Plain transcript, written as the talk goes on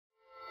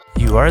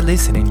You are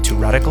listening to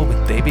Radical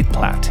with David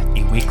Platt,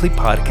 a weekly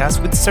podcast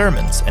with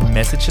sermons and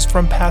messages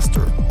from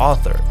pastor,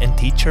 author, and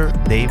teacher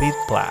David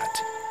Platt.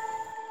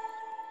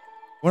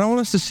 What I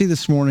want us to see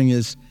this morning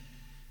is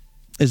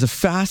a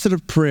facet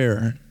of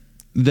prayer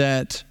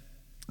that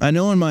I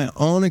know in my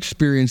own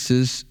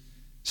experiences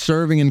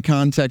serving in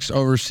context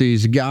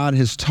overseas, God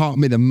has taught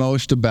me the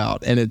most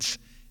about, and it's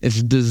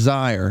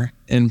desire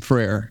in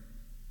prayer.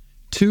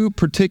 Two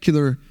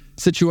particular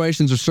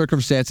situations or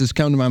circumstances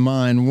come to my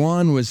mind.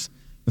 One was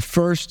the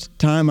first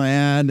time I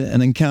had an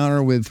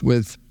encounter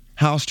with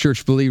house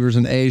church believers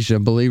in Asia,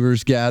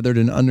 believers gathered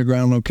in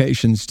underground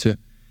locations to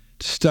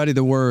study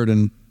the Word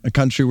in a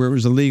country where it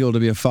was illegal to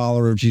be a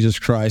follower of Jesus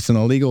Christ and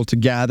illegal to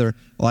gather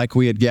like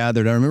we had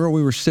gathered. I remember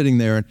we were sitting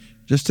there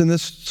just in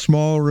this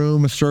small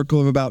room, a circle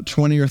of about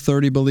 20 or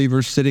 30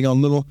 believers sitting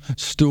on little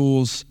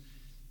stools,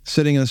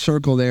 sitting in a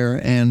circle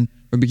there, and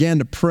we began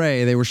to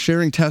pray. They were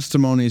sharing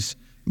testimonies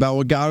about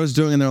what God was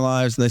doing in their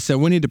lives, and they said,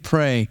 we need to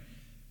pray.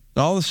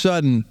 And all of a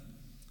sudden,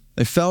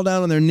 they fell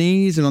down on their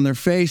knees and on their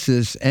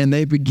faces, and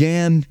they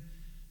began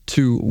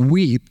to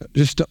weep,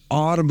 just to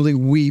audibly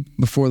weep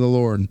before the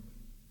Lord.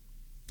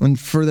 And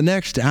for the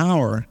next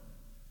hour,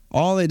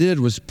 all they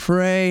did was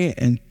pray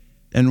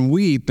and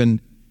weep.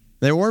 And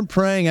they weren't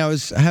praying. I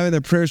was having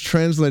their prayers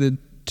translated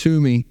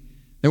to me.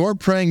 They weren't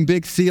praying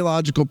big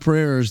theological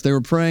prayers. They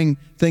were praying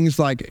things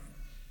like,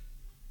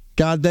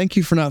 God, thank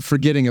you for not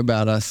forgetting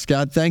about us.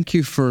 God, thank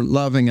you for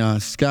loving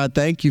us. God,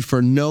 thank you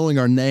for knowing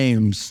our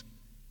names.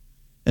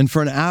 And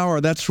for an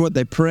hour, that's what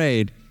they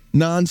prayed,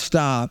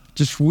 nonstop,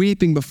 just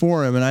weeping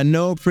before him. And I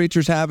know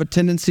preachers have a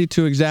tendency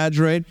to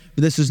exaggerate,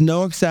 but this is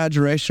no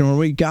exaggeration. When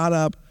we got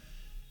up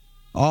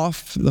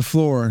off the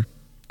floor,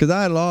 because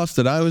I had lost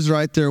it, I was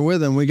right there with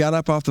them. We got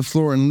up off the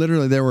floor, and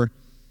literally there were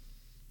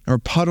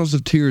puddles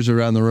of tears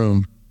around the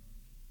room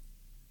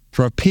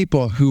for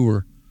people who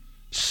were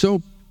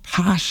so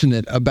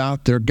passionate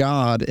about their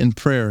God in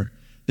prayer.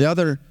 The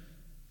other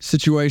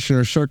situation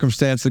or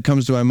circumstance that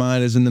comes to my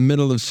mind is in the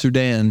middle of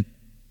Sudan,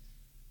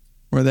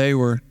 where they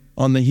were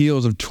on the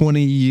heels of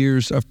 20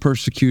 years of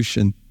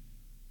persecution.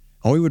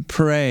 And we would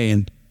pray,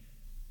 and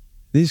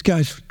these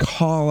guys would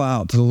call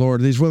out to the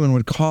Lord. These women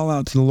would call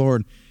out to the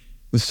Lord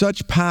with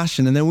such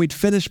passion, and then we'd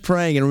finish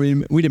praying,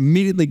 and we'd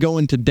immediately go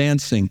into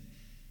dancing.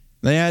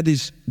 They had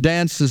these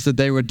dances that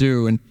they would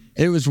do, and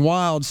it was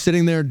wild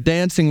sitting there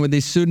dancing with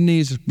these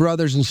Sudanese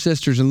brothers and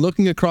sisters and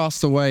looking across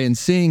the way and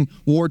seeing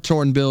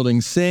war-torn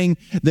buildings, seeing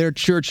their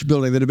church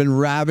building that had been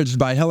ravaged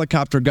by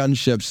helicopter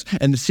gunships,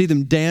 and to see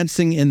them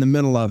dancing in the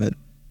middle of it.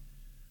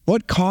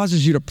 What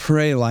causes you to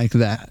pray like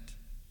that?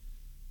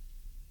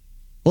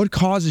 What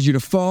causes you to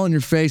fall on your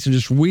face and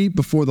just weep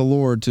before the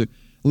Lord, to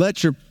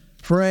let your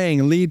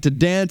praying lead to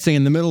dancing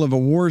in the middle of a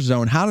war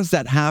zone? How does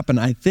that happen?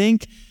 I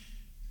think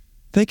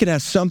it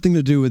has something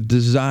to do with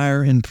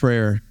desire in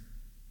prayer.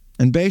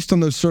 And based on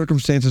those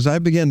circumstances, I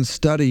began to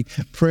study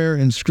prayer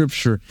in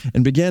Scripture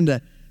and began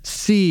to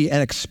see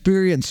and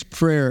experience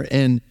prayer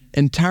in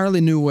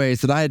entirely new ways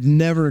that I had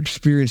never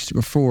experienced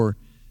before.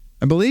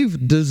 I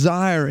believe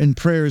desire in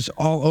prayer is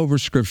all over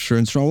Scripture,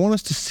 and so I want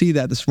us to see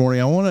that this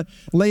morning. I want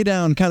to lay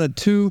down kind of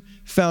two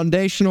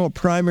foundational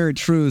primary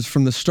truths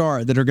from the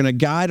start that are going to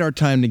guide our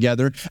time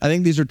together. I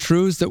think these are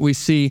truths that we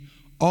see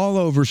all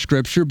over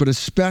Scripture, but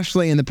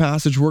especially in the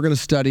passage we're going to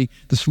study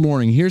this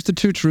morning. Here's the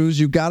two truths.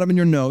 You've got them in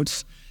your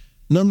notes.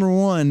 Number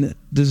one,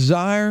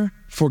 desire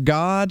for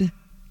God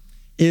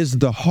is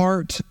the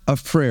heart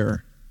of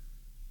prayer.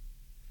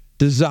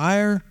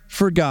 Desire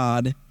for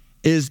God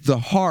is the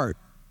heart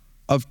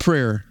of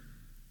prayer.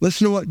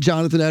 Listen to what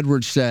Jonathan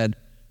Edwards said,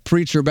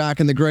 preacher back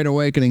in the Great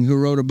Awakening who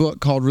wrote a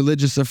book called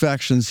Religious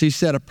Affections. He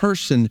said, a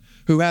person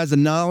who has a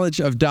knowledge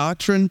of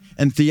doctrine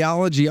and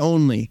theology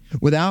only,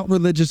 without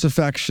religious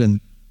affection,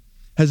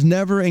 has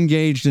never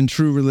engaged in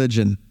true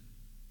religion.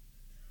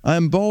 I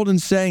am bold in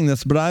saying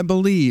this, but I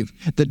believe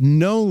that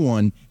no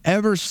one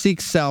ever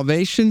seeks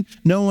salvation,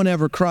 no one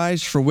ever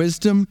cries for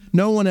wisdom,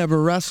 no one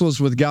ever wrestles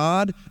with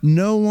God,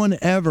 no one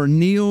ever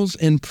kneels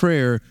in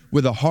prayer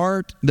with a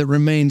heart that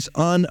remains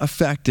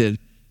unaffected.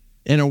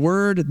 In a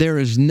word, there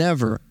is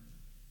never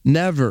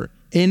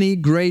any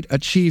great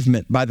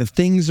achievement by the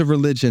things of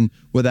religion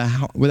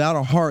without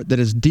a heart that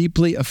is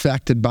deeply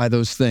affected by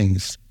those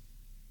things.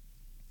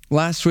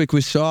 Last week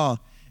we saw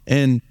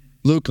in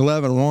Luke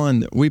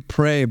 11:1, that we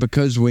pray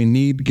because we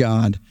need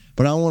God.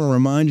 But I want to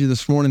remind you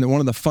this morning that one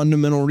of the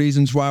fundamental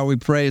reasons why we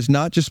pray is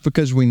not just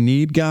because we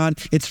need God,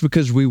 it's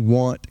because we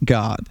want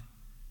God.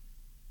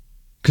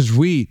 Because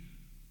we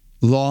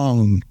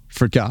long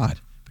for God.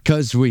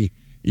 Because we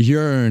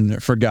yearn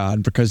for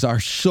God. Because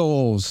our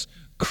souls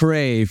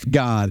crave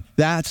God.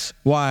 That's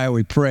why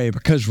we pray,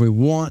 because we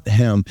want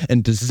Him.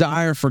 And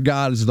desire for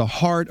God is the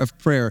heart of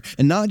prayer,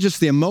 and not just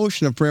the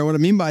emotion of prayer. What I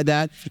mean by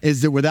that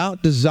is that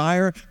without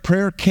desire,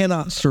 prayer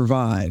cannot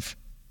survive.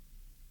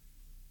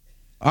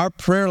 Our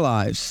prayer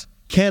lives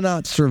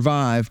cannot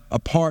survive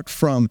apart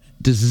from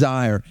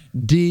desire,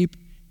 deep,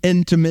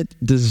 intimate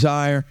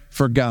desire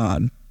for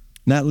God. And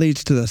that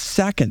leads to the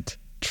second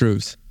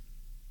truth.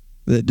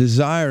 that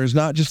desire is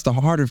not just the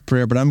heart of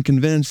prayer, but I'm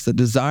convinced that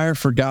desire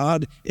for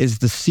God is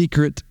the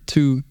secret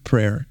to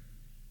prayer.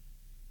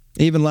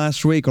 Even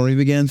last week when we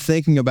began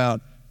thinking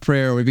about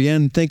prayer, we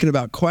began thinking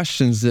about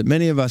questions that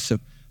many of us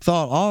have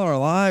thought all our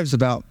lives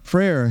about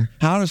prayer.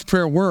 How does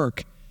prayer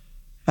work?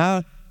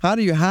 How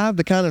do you have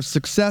the kind of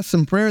success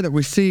in prayer that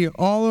we see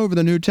all over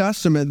the New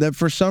Testament that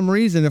for some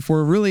reason, if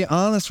we're really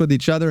honest with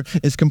each other,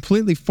 is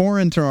completely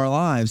foreign to our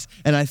lives?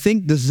 And I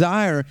think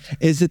desire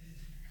is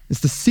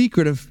the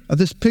secret of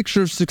this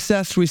picture of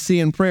success we see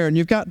in prayer. And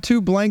you've got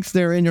 2 blanks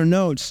there in your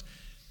notes.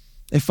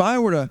 If I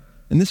were to,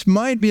 and this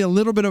might be a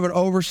little bit of an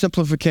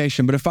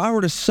oversimplification, but if I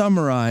were to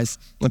summarize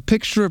a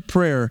picture of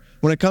prayer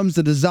when it comes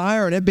to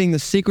desire and it being the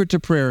secret to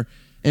prayer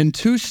in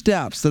 2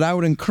 steps that I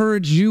would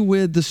encourage you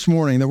with this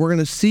morning that we're going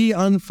to see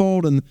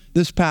unfold in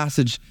this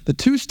passage, the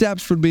 2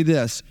 steps would be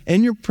this.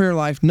 In your prayer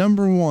life,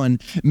 number 1,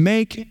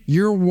 make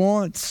your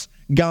wants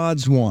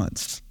God's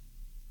wants.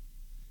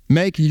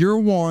 Make your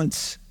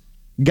wants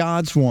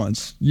God's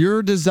wants.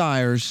 Your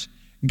desires,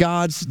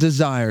 God's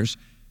desires.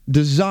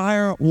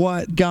 Desire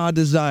what God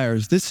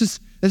desires. This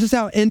is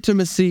how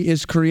intimacy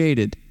is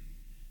created.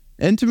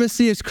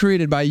 Intimacy is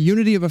created by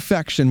unity of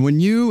affection. When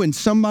you and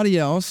somebody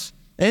else,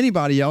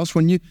 anybody else,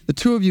 when the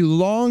 2 of you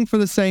long for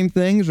the same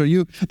things, or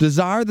you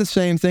desire the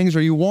same things,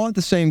 or you want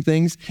the same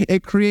things,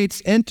 it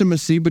creates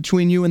intimacy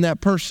between you and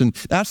that person.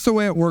 That's the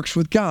way it works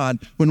with God.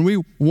 When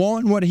we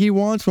want what He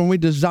wants, when we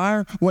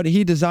desire what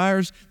He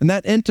desires, and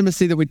that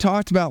intimacy that we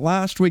talked about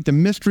last week, the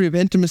mystery of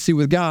intimacy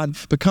with God,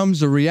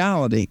 becomes a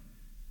reality.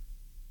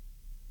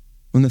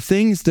 When the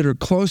things that are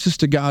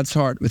closest to God's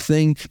heart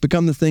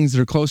become the things that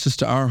are closest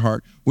to our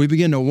heart, we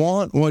begin to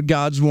want what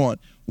God's want.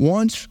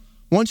 Once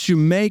you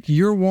make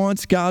your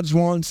wants God's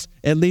wants,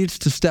 it leads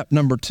to step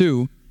number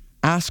 2,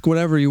 ask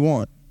whatever you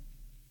want.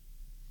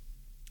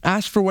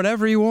 Ask for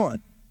whatever you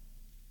want.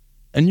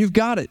 And you've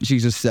got it,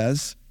 Jesus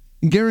says,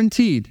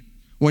 guaranteed.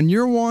 When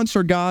your wants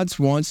are God's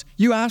wants,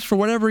 you ask for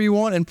whatever you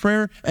want in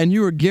prayer and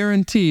you are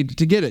guaranteed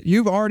to get it.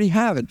 You already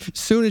have it. As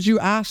soon as you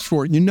ask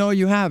for it, you know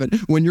you have it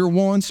when your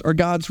wants are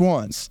God's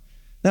wants.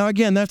 Now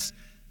again, that's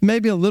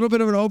maybe a little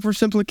bit of an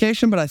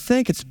oversimplification, but I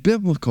think it's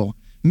biblical.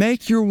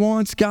 Make your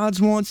wants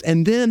God's wants,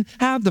 and then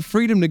have the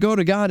freedom to go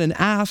to God and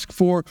ask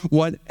for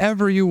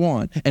whatever you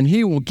want, and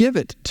He will give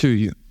it to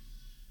you.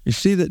 You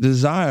see that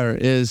desire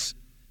is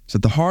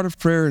at the heart of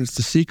prayer, and it's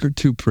the secret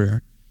to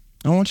prayer.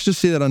 I want you to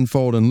see that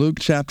unfold in Luke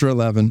chapter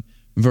 11,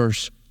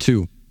 verse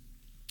 2.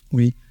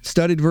 We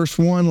studied verse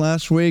 1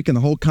 last week and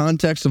the whole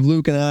context of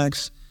Luke and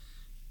Acts.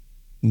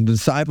 The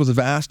disciples have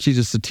asked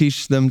Jesus to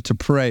teach them to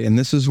pray, and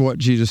this is what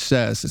Jesus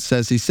says. It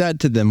says, He said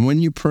to them, when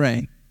you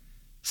pray,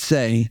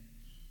 say,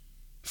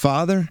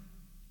 Father,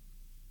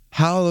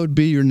 hallowed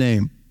be your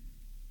name.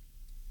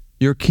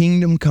 Your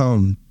kingdom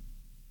come.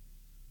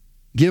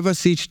 Give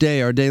us each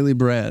day our daily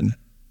bread.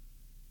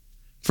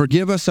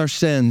 Forgive us our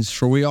sins,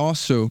 for we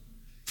also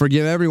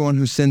forgive everyone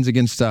who sins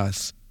against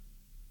us.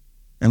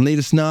 And lead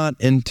us not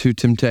into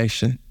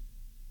temptation.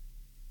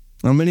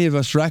 Now, many of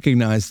us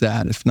recognize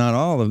that, if not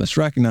all of us,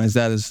 recognize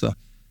that as the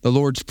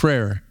Lord's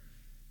Prayer.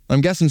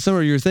 I'm guessing some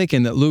of you are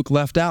thinking that Luke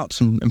left out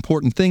some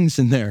important things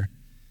in there.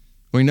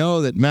 We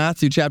know that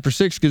Matthew chapter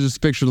 6 gives us a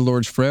picture of the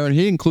Lord's Prayer, and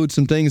he includes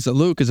some things that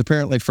Luke has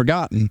apparently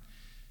forgotten.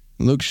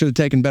 Luke should have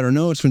taken better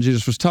notes when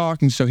Jesus was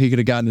talking so he could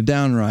have gotten it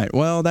down right.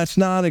 Well, that's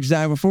not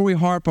exactly. Before we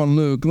harp on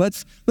Luke,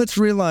 let's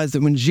realize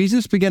that when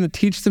Jesus began to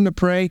teach them to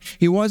pray,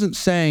 he wasn't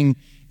saying,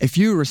 if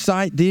you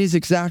recite these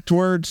exact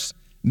words,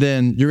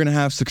 then you're going to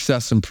have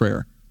success in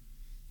prayer.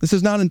 This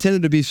is not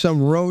intended to be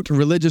some rote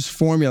religious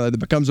formula that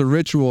becomes a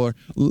ritual or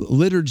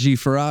liturgy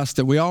for us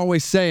that we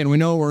always say and we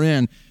know we're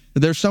in.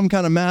 There's some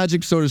kind of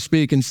magic, so to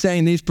speak, in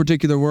saying these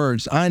particular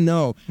words. I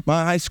know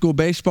my high school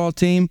baseball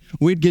team,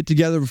 we'd get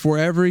together before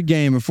every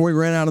game, before we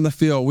ran out on the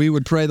field, we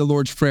would pray the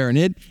Lord's Prayer, and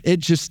it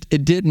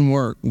didn't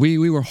work.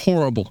 We were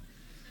horrible.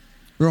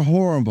 We were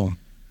horrible.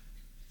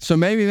 So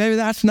maybe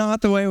that's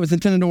not the way it was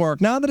intended to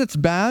work. Now that it's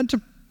bad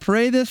to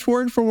pray this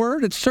word for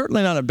word, it's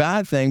certainly not a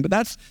bad thing, but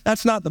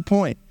that's not the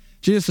point.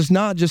 Jesus is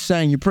not just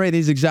saying you pray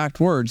these exact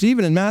words.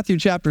 Even in Matthew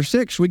chapter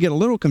 6, we get a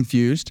little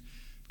confused.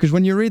 Because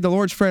when you read the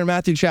Lord's Prayer in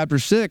Matthew chapter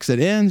 6, it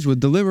ends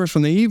with deliver us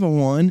from the evil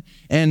one,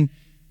 and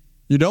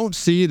you don't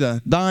see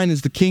thine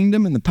is the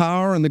kingdom and the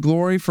power and the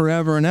glory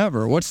forever and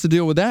ever. What's the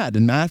deal with that?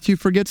 Did Matthew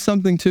forget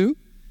something too?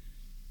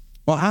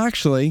 Well,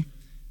 actually,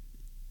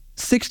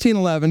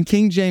 1611,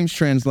 King James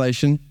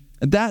translation,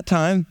 at that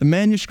time, the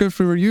manuscript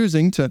we were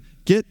using to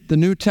get the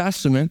New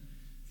Testament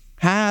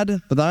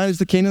had thine is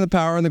the kingdom, the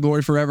power, and the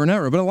glory forever and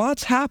ever. But a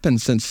lot's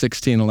happened since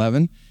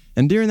 1611.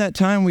 And during that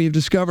time, we've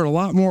discovered a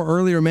lot more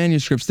earlier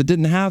manuscripts that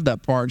didn't have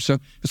that part, so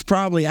it's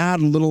probably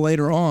added a little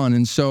later on.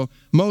 And so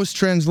most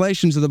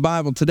translations of the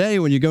Bible today,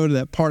 when you go to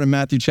that part of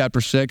Matthew chapter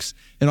 6,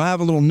 it'll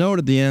have a little note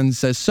at the end that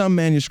says some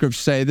manuscripts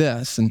say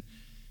this. And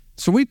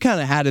so we've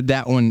kind of added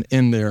that one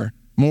in there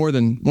more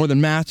than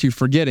Matthew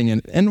forgetting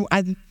it. And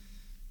I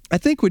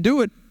think we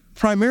do it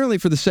primarily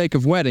for the sake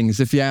of weddings,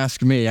 if you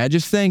ask me. I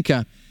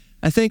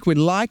think we'd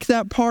like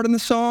that part in the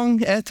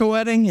song at the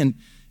wedding, and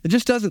it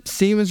just doesn't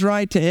seem as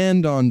right to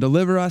end on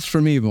deliver us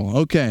from evil.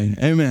 Okay,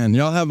 amen.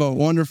 Y'all have a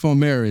wonderful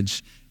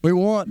marriage. We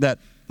want that,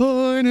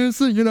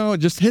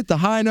 just hit the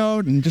high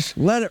note and just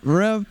let it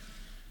rip.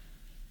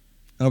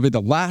 That'll be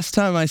the last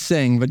time I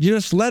sing, but you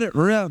just let it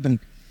rip, and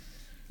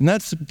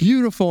that's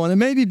beautiful. And it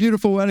may be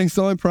beautiful weddings.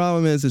 The only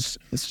problem is it's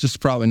just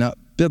probably not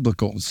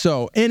biblical.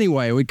 So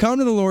anyway, we come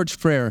to the Lord's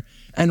Prayer,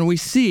 and we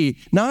see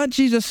not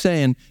Jesus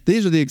saying,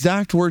 these are the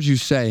exact words you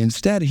say.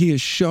 Instead, he is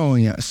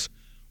showing us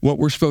what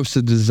we're supposed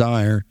to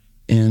desire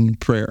in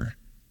prayer.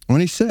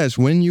 When he says,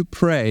 when you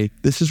pray,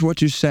 this is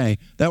what you say.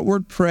 That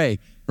word pray,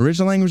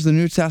 original language of the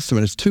New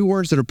Testament, is two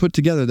words that are put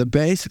together that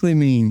basically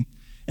mean,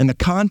 in the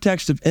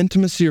context of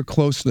intimacy or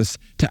closeness,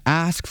 to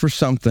ask for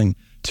something,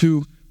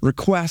 to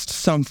request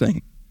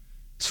something.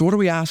 So what do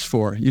we ask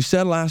for? You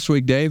said last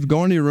week, Dave,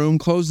 go into your room,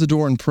 close the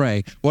door, and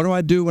pray. What do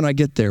I do when I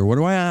get there? What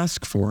do I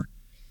ask for?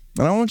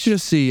 And I want you to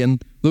see in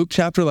Luke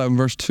chapter 11,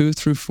 verse 2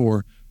 through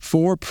 4,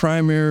 four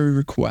primary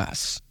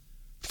requests.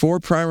 Four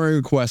primary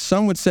requests.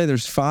 Some would say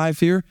there's five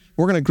here.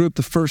 We're going to group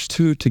the first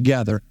two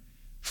together.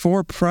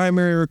 Four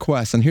primary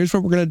requests. And here's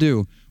what we're going to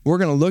do. We're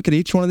going to look at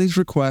each one of these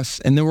requests,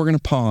 and then we're going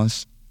to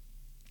pause.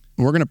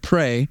 We're going to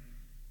pray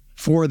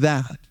for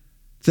that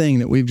thing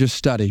that we've just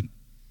studied.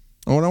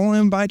 And what I want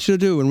to invite you to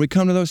do when we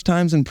come to those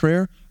times in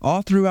prayer,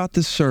 all throughout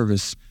this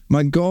service,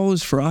 my goal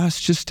is for us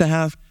just to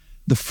have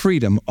the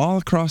freedom all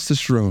across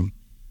this room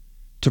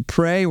to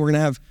pray. We're going to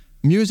have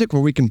music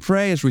where we can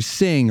pray as we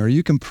sing, or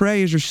you can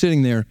pray as you're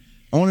sitting there.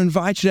 I want to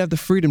invite you to have the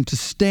freedom to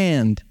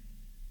stand.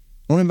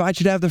 I want to invite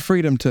you to have the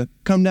freedom to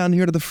come down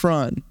here to the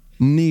front,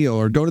 kneel,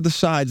 or go to the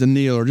sides and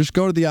kneel, or just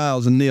go to the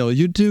aisles and kneel.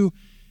 You do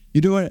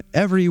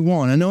whatever you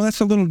want. I know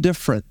that's a little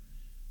different,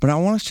 but I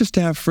want us just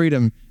to have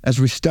freedom as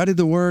we study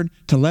the word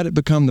to let it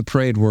become the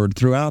prayed word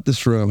throughout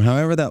this room,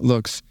 however that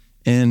looks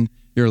in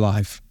your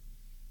life.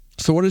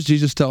 So what does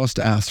Jesus tell us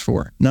to ask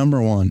for?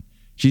 Number one,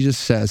 Jesus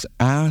says,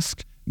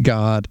 ask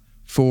God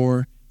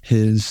for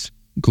his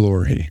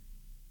glory.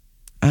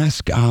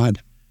 Ask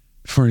God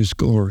for his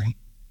glory.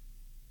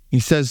 He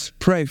says,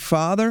 pray,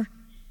 Father,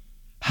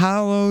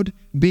 hallowed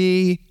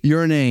be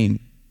your name.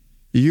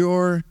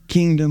 Your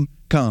kingdom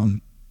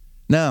come.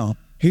 Now,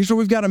 here's where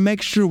we've got to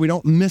make sure we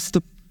don't miss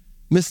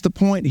the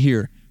point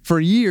here. For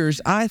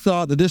years, I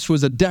thought that this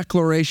was a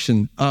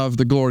declaration of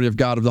the glory of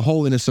God, of the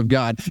holiness of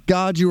God.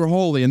 God, you are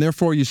holy, and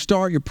therefore you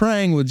start your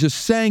praying with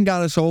just saying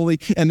God is holy,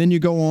 and then you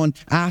go on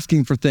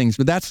asking for things.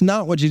 But that's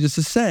not what Jesus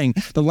is saying.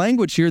 The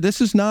language here,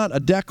 this is not a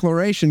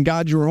declaration,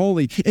 God, you are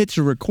holy. It's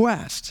a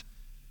request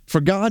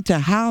for God to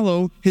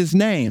hallow his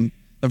name.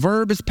 The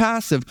verb is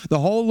passive. The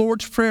whole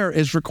Lord's Prayer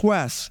is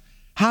requests.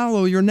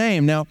 Hallow your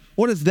name. Now,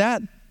 what does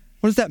that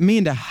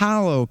mean, to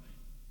hallow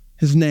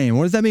his name?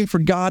 What does that mean for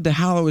God to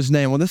hallow his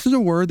name? Well, this is a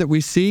word that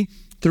we see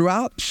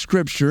throughout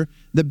Scripture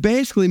that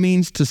basically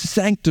means to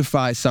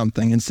sanctify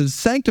something. And to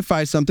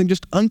sanctify something,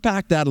 just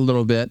unpack that a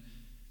little bit,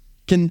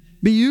 can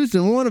be used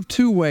in one of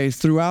two ways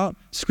throughout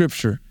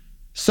Scripture.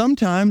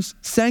 Sometimes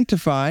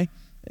sanctify,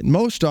 and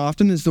most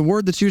often, is the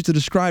word that's used to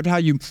describe how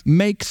you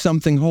make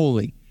something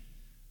holy.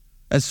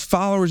 As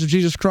followers of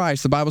Jesus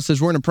Christ, the Bible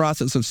says we're in a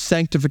process of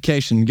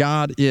sanctification.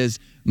 God is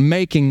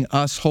making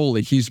us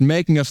holy. He's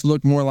making us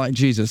look more like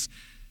Jesus.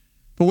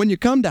 But when you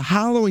come to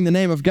hallowing the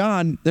name of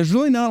God, there's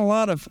really not a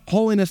lot of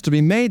holiness to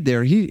be made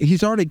there.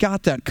 He's already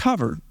got that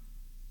covered.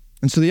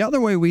 And so the other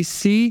way we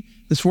see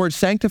this word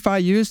sanctify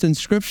used in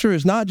Scripture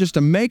is not just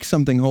to make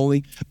something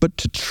holy, but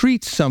to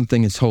treat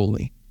something as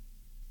holy.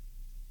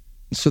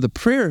 So the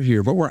prayer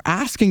here, what we're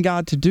asking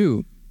God to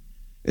do,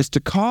 is to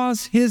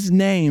cause his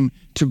name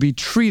to be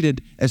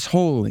treated as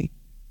holy,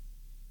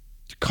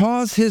 to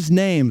cause his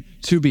name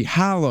to be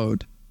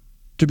hallowed,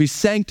 to be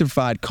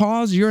sanctified.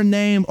 Cause your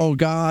name, O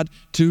God,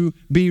 to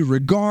be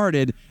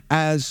regarded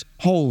as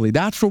holy.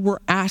 That's what we're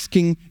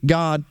asking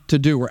God to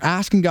do. We're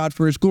asking God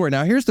for his glory.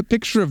 Now, here's the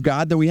picture of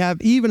God that we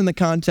have even in the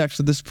context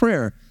of this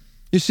prayer.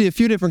 You see a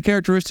few different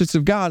characteristics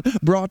of God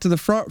brought to the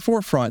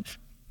forefront.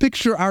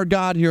 Picture our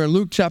God here in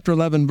Luke chapter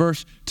 11,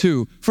 verse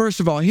 2. First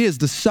of all, he is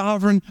the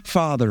sovereign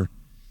Father.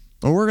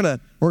 And we're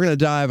gonna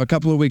dive a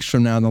couple of weeks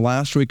from now, in the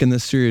last week in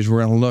this series,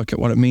 we're gonna look at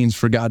what it means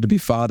for God to be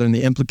Father and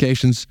the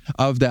implications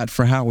of that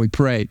for how we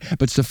pray.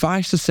 But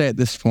suffice to say at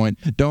this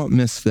point, don't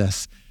miss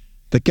this.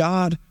 The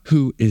God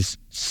who is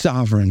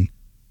sovereign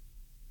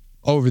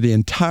over the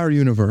entire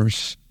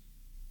universe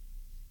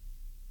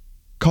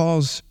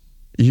calls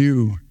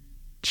you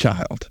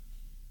child.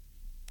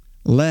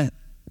 Let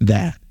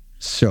that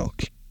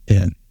soak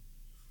in.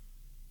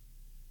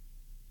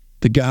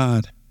 The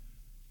God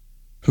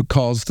who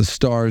calls the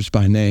stars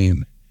by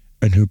name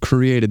and who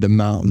created the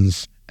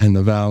mountains and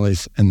the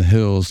valleys and the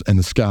hills and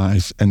the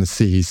skies and the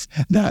seas,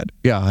 that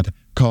God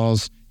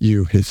calls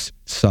you his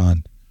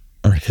son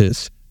or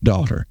his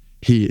daughter.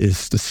 He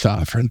is the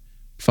sovereign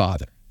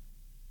Father.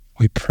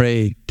 We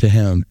pray to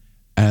him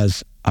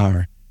as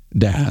our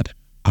dad,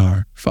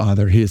 our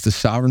Father. He is the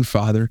sovereign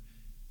Father.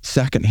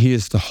 Second, he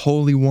is the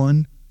Holy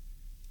One.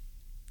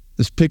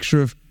 This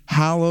picture of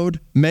hallowed.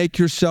 Make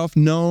yourself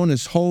known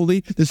as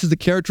holy. This is the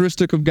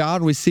characteristic of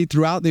God we see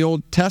throughout the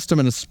Old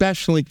Testament,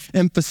 especially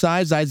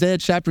emphasized. Isaiah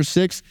chapter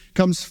 6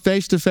 comes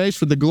face to face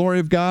with the glory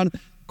of God.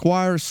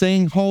 Choir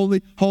sing,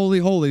 holy, holy,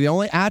 holy. The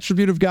only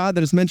attribute of God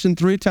that is mentioned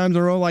 3 times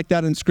in a row like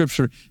that in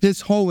Scripture.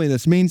 His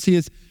holiness means he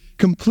is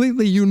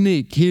completely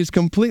unique. He is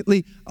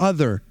completely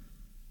other.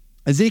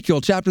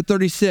 Ezekiel chapter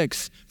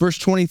 36, verse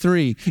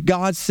 23,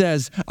 God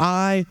says,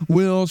 I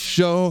will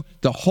show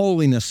the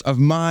holiness of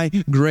my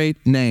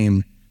great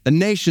name. The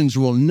nations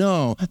will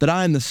know that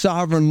I am the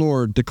sovereign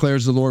Lord,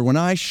 declares the Lord, when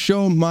I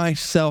show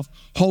myself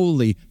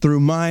holy through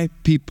my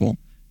people.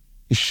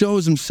 He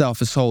shows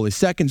himself as holy.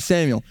 2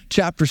 Samuel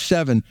chapter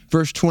 7,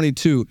 verse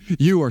 22,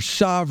 you are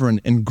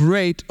sovereign and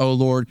great, O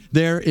Lord.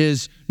 There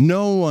is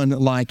no one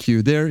like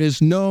you. There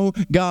is no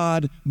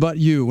God but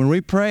you. When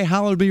we pray,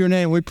 hallowed be your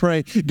name, we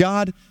pray,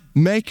 God,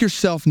 make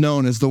yourself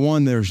known as the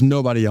one there's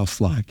nobody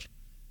else like.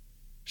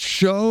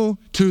 Show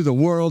to the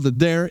world that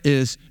there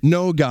is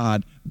no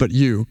God but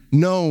you,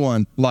 no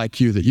one like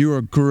you, that you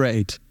are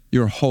great,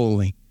 you're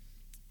holy.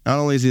 Not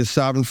only is he a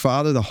sovereign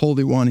Father, the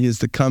Holy One, he is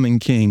the coming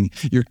King.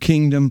 Your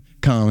kingdom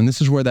come. And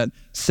this is where that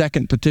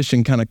second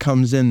petition kind of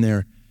comes in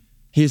there.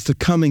 He is the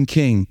coming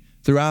King.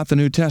 Throughout the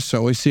New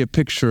Testament, we see a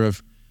picture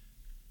of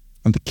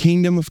the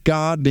kingdom of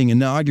God being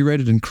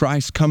inaugurated and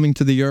Christ coming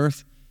to the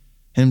earth,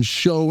 him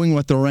showing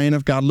what the reign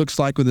of God looks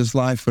like with his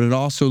life, but it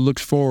also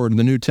looks forward,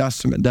 the New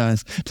Testament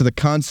does, to the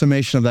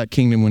consummation of that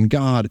kingdom when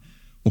God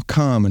will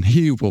come and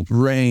he will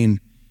reign.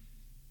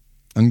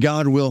 And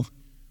God will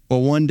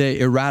one day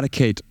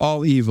eradicate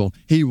all evil.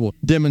 He will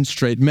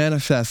demonstrate,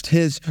 manifest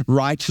his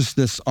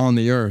righteousness on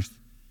the earth.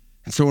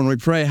 And so when we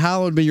pray,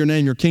 hallowed be your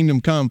name, your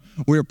kingdom come,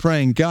 we're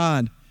praying,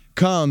 God,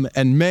 come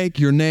and make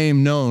your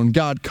name known.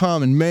 God,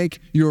 come and make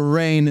your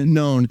reign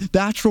known.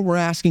 That's what we're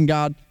asking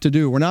God to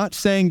do. We're not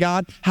saying,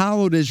 God,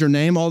 hallowed is your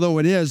name, although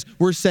it is.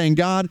 We're saying,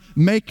 God,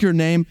 make your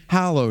name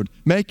hallowed.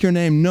 Make your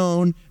name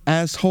known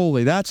as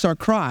holy. That's our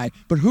cry.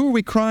 But who are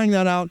we crying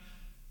that out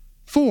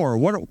for?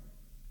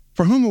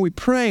 For whom are we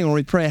praying when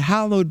we pray,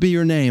 hallowed be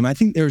your name? I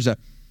think there's a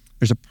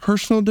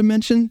personal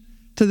dimension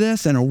to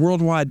this and a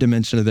worldwide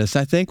dimension to this.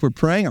 I think we're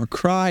praying, our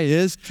cry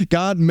is,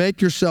 God,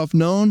 make yourself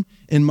known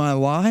in my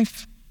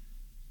life.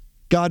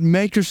 God,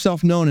 make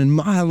yourself known in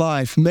my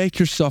life. Make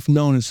yourself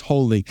known as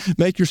holy.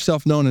 Make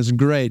yourself known as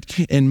great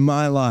in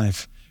my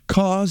life.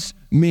 Cause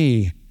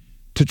me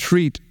to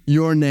treat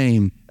your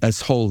name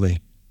as holy.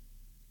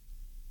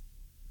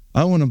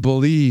 I want to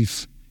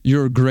believe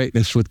your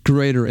greatness with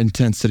greater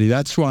intensity.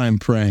 That's why I'm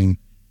praying.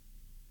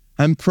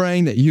 I'm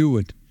praying that you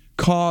would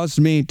cause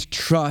me to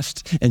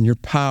trust in your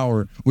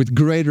power with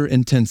greater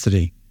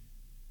intensity.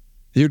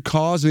 You'd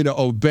cause me to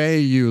obey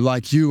you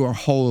like you are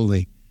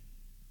holy.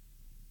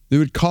 It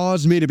would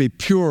cause me to be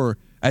pure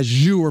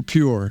as you are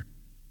pure.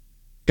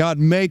 God,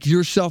 make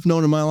yourself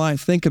known in my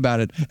life. Think about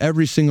it.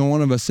 Every single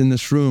one of us in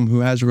this room who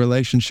has a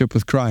relationship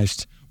with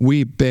Christ,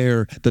 we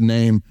bear the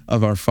name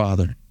of our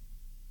Father.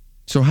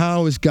 So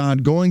how is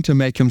God going to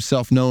make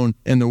himself known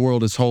in the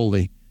world as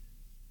holy?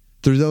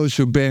 Through those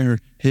who bear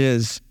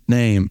his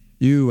name,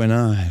 you and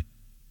I.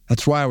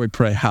 That's why we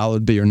pray,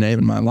 hallowed be your name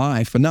in my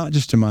life, but not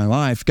just in my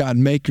life. God,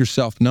 make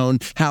yourself known.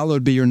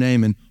 Hallowed be your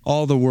name in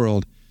all the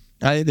world.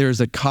 I think there's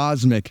a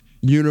cosmic,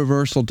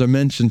 universal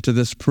dimension to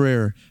this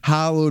prayer.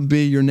 Hallowed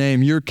be your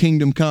name, your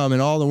kingdom come in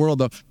all the world.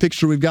 The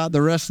picture we've got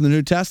the rest of the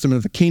New Testament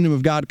of the kingdom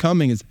of God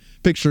coming is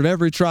a picture of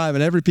every tribe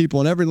and every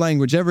people and every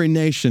language, every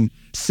nation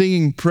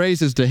singing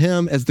praises to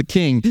him as the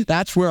king.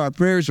 That's where our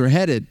prayers are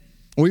headed.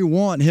 We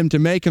want him to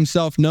make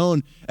himself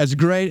known as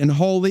great and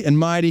holy and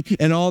mighty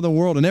in all the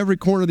world. In every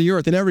corner of the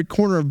earth, in every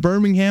corner of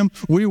Birmingham,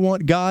 we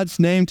want God's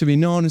name to be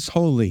known as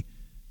holy.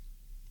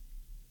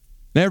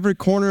 In every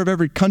corner of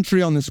every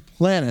country on this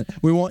planet,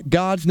 we want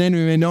God's name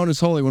to be known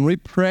as holy. When we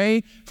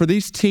pray for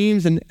these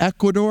teams in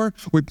Ecuador,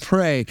 we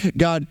pray,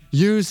 God,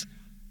 use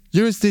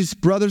these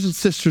brothers and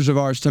sisters of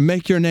ours to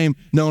make your name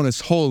known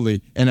as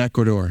holy in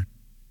Ecuador.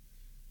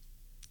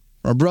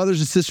 Our brothers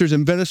and sisters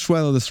in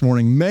Venezuela this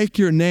morning, make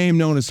your name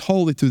known as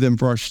holy through them.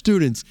 For our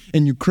students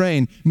in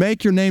Ukraine,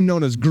 make your name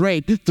known as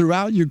great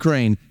throughout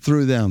Ukraine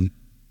through them.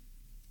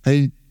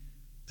 They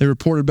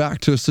reported back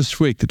to us this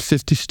week that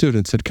 50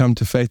 students had come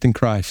to faith in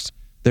Christ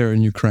there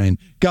in Ukraine.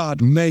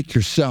 God, make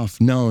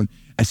yourself known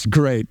as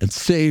great and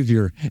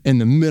Savior in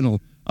the middle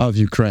of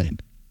Ukraine.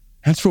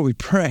 That's what we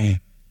pray.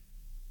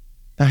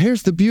 Now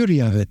here's the beauty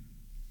of it.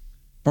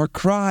 Our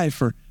cry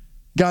for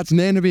God's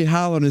name to be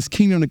hallowed and his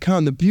kingdom to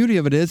come. The beauty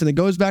of it is, and it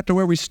goes back to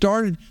where we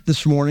started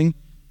this morning,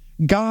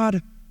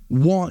 God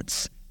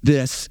wants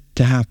this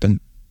to happen.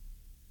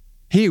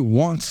 He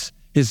wants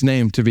his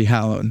name to be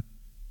hallowed.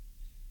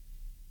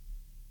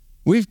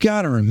 We've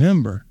got to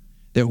remember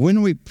that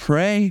when we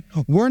pray,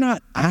 we're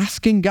not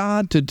asking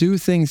God to do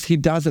things he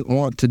doesn't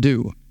want to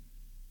do.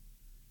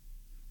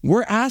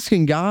 We're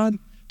asking God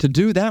to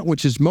do that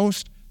which is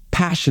most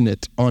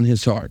passionate on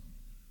his heart.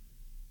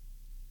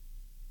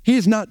 He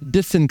is not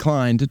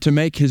disinclined to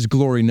make his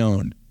glory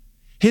known.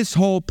 His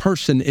whole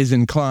person is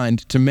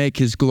inclined to make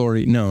his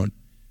glory known.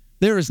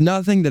 There is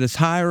nothing that is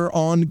higher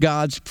on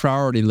God's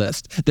priority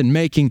list than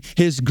making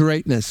his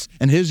greatness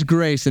and his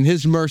grace and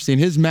his mercy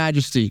and his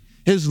majesty,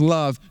 his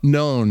love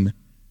known.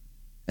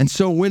 And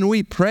so when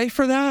we pray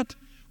for that,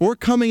 we're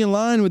coming in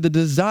line with the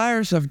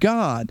desires of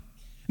God.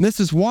 And this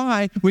is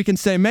why we can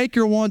say, make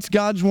your wants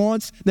God's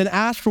wants, then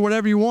ask for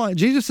whatever you want.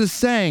 Jesus is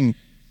saying,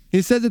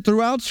 he says it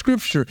throughout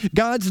Scripture,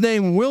 God's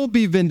name will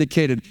be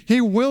vindicated.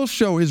 He will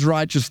show his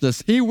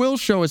righteousness. He will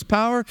show his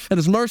power and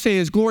his mercy and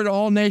his glory to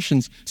all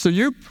nations. So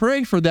you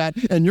pray for that,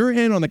 and you're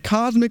in on the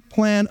cosmic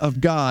plan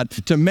of God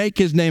to make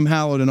his name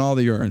hallowed in all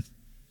the earth.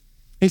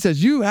 He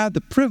says, you have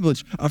the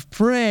privilege of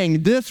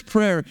praying this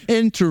prayer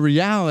into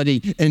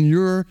reality in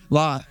your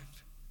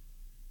life.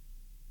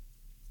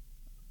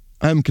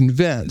 I'm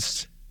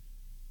convinced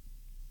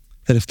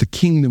that if the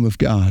kingdom of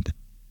God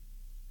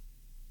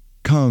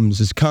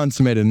is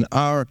consummated in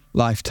our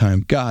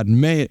lifetime, God,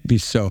 may it be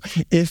so.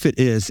 If it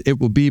is, it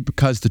will be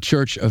because the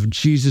church of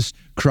Jesus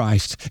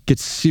Christ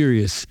gets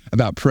serious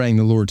about praying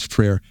the Lord's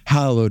Prayer.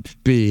 Hallowed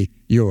be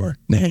your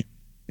name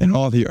in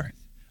all the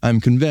earth.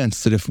 I'm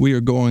convinced that if we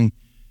are going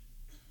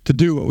to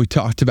do what we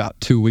talked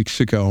about 2 weeks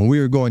ago, and we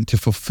are going to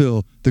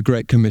fulfill the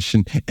Great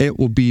Commission, it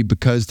will be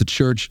because the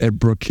church at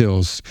Brook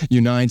Hills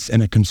unites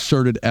in a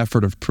concerted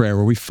effort of prayer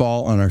where we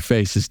fall on our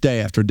faces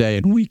day after day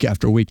and week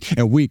after week,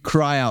 and we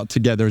cry out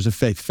together as a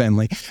faith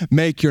family,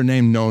 make your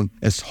name known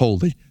as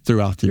holy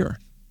throughout the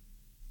earth.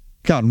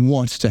 God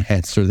wants to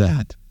answer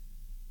that.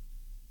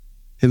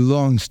 He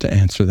longs to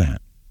answer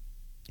that.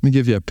 Let me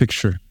give you a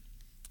picture.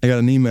 I got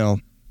an email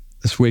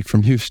this week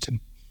from Houston.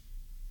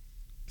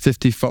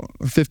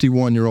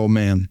 51-year-old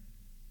man.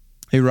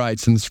 He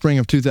writes, in the spring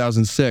of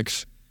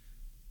 2006,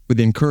 with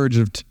the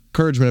encouragement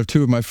of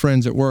two of my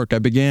friends at work, I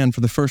began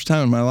for the first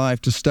time in my life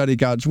to study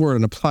God's Word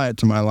and apply it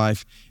to my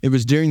life. It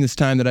was during this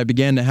time that I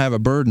began to have a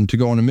burden to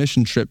go on a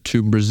mission trip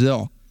to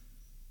Brazil.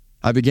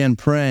 I began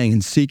praying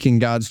and seeking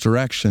God's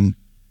direction.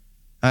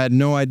 I had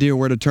no idea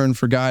where to turn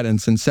for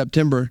guidance. In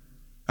September,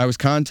 I was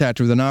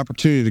contacted with an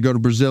opportunity to go to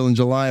Brazil in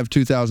July of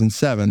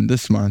 2007,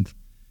 this month.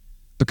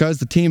 Because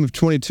the team of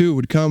 22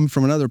 would come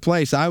from another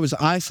place, I was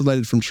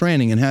isolated from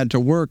training and had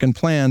to work and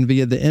plan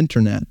via the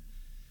internet.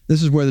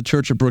 This is where the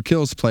Church of Brook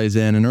Hills plays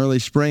in. In early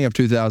spring of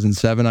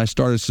 2007, I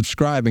started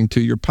subscribing to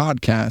your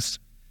podcast.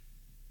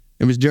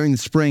 It was during the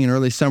spring and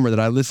early summer that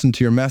I listened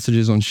to your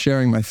messages on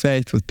sharing my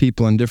faith with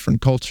people in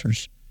different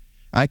cultures.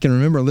 I can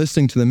remember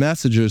listening to the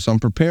messages on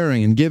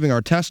preparing and giving our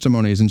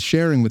testimonies and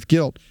sharing with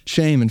guilt,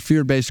 shame, and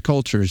fear-based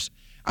cultures.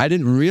 I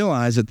didn't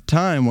realize at the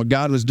time what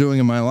God was doing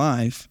in my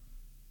life.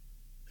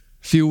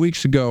 A few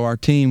weeks ago, our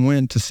team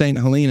went to St.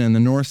 Helena in the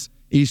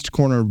northeast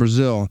corner of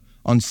Brazil.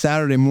 On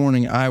Saturday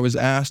morning, I was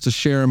asked to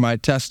share my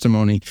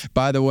testimony.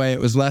 By the way, it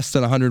was less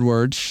than 100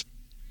 words.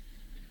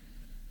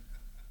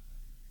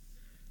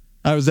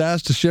 I was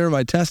asked to share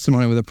my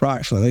testimony with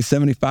approximately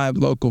 75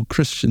 local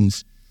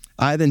Christians.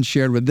 I then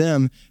shared with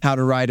them how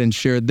to write and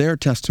shared their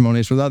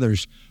testimonies with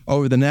others.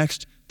 Over the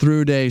next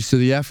 3 days, through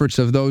the efforts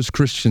of those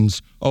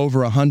Christians,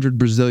 over 100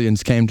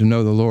 Brazilians came to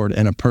know the Lord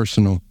in a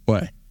personal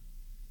way.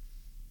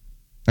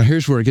 Now,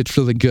 here's where it gets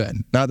really good.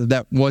 Not that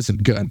that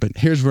wasn't good, but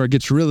here's where it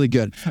gets really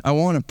good. I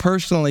want to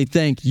personally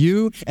thank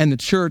you and the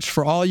church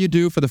for all you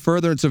do for the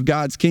furtherance of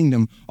God's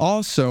kingdom.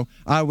 Also,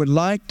 I would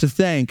like to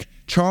thank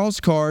Charles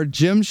Card,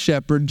 Jim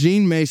Shepard,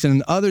 Gene Mason,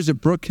 and others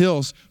at Brook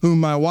Hills, whom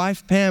my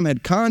wife Pam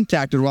had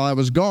contacted while I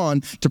was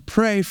gone to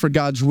pray for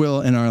God's will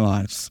in our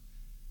lives.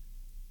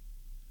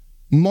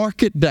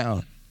 Mark it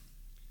down.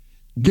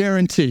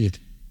 Guaranteed.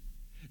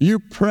 You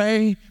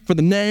pray for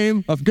the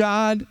name of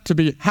God to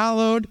be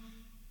hallowed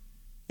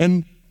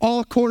in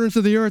all corners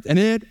of the earth, and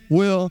it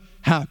will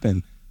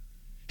happen.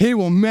 He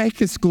will make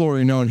his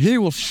glory known. He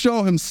will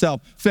show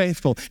himself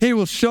faithful. He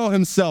will show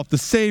himself the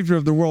Savior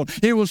of the world.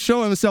 He will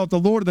show himself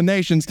the Lord of the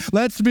nations.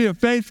 Let's be a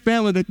faith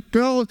family that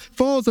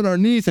falls on our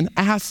knees and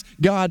asks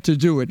God to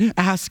do it.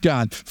 Ask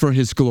God for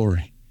his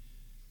glory.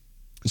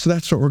 So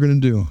that's what we're going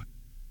to do.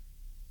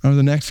 Over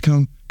the next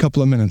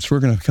couple of minutes,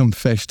 we're going to come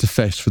face to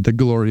face with the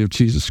glory of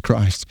Jesus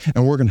Christ,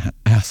 and we're going to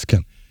ask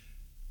him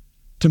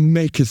to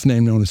make his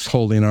name known as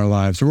holy in our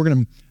lives. And we're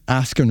going to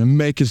ask him to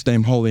make his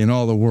name holy in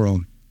all the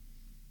world.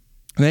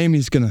 And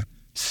Amy's going to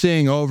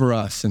sing over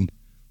us. And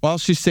while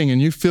she's singing,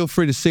 you feel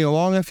free to sing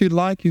along if you'd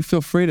like. You feel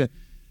free to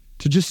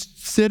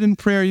just sit in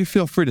prayer. You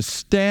feel free to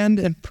stand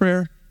in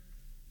prayer.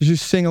 As you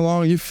sing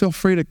along, you feel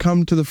free to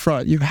come to the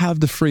front. You have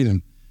the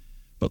freedom.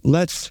 But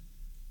let's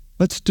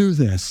do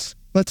this.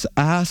 Let's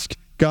ask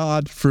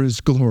God for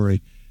his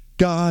glory.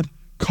 God,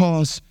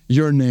 cause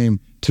your name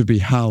to be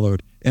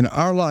hallowed in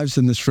our lives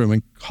in this room,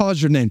 and cause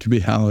your name to be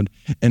hallowed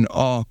in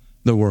all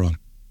the world.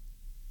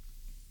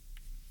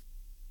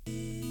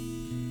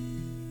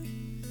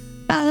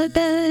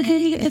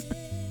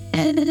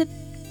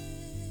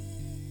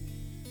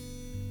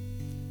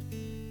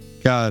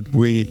 God,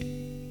 we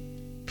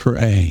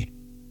pray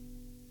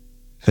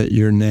that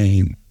your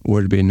name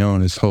would be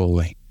known as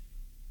holy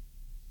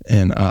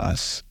in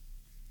us.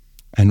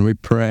 And we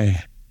pray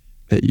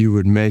that you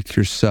would make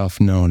yourself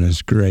known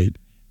as great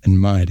and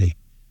mighty,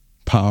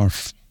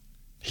 powerful,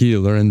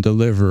 healer and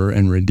deliverer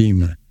and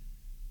redeemer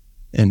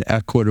in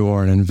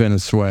Ecuador and in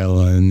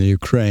Venezuela and the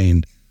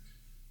Ukraine.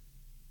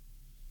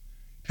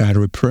 God,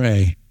 we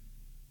pray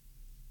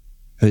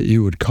that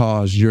you would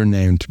cause your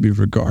name to be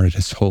regarded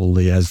as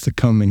holy, as the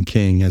coming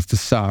King, as the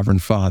sovereign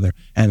Father,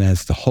 and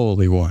as the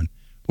Holy One.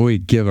 We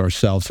give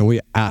ourselves and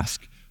we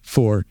ask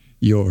for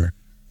your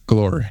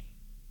glory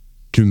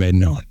to be made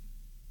known.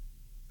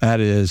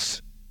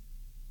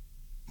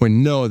 We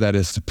know that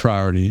is the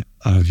priority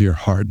of your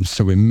heart, and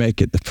so we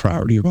make it the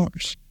priority of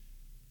ours.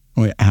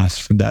 We ask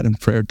for that in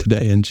prayer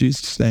today in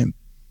Jesus' name.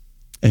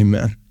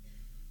 Amen.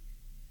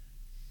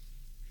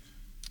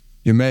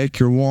 You make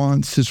your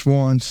wants his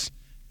wants,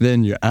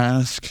 then you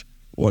ask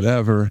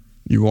whatever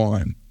you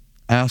want.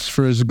 Ask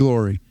for his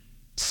glory.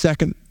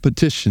 Second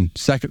petition,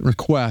 second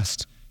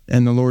request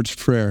in the Lord's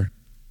Prayer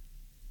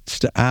is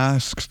to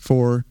ask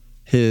for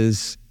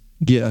his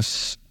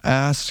gifts.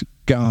 Ask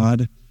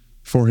God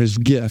for his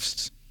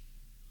gifts.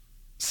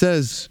 It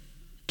says,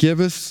 give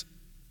us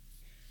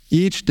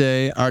each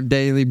day our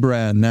daily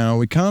bread. Now,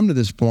 we come to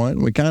this point,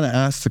 and we kind of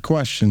ask the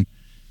question,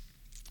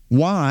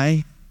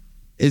 why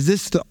is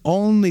this the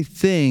only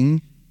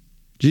thing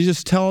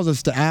Jesus tells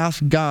us to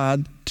ask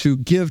God to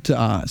give to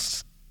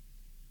us?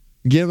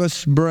 Give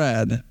us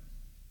bread.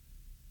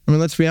 I mean,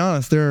 let's be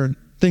honest, there are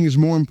things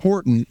more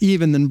important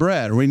even than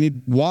bread. We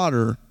need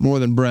water more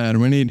than bread.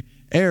 We need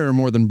air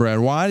more than bread.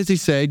 Why does he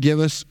say, give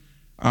us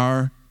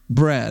our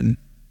bread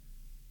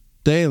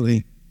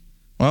daily?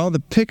 Well, the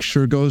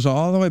picture goes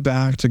all the way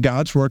back to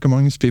God's work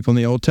among his people in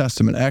the Old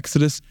Testament,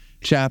 Exodus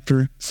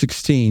chapter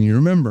 16. You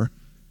remember,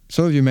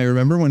 some of you may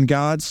remember when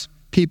God's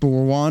people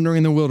were wandering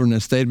in the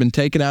wilderness. They had been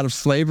taken out of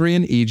slavery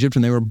in Egypt,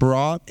 and they were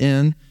brought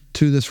in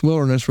to this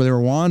wilderness where they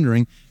were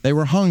wandering. They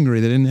were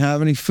hungry. They didn't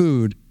have any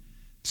food.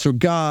 So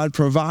God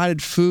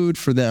provided food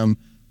for them,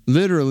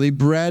 literally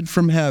bread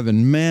from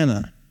heaven,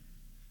 manna.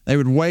 They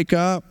would wake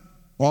up,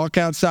 walk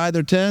outside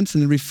their tents,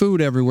 and there'd be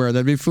food everywhere.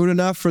 There'd be food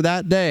enough for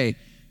that day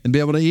and be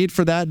able to eat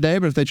for that day.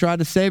 But if they tried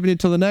to save it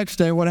until the next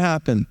day, what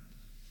happened?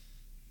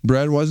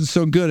 Bread wasn't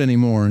so good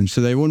anymore, and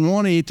so they wouldn't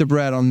want to eat the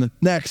bread on the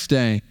next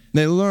day.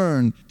 They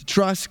learned to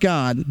trust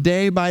God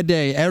day by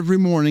day. Every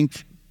morning,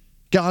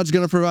 God's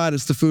going to provide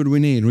us the food we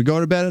need. We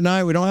go to bed at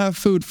night, we don't have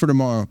food for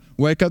tomorrow.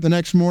 Wake up the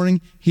next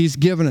morning, he's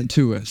given it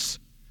to us.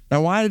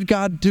 Now, why did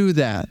God do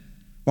that?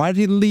 Why did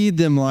he lead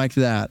them like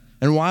that?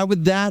 And why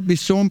would that be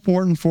so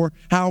important for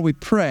how we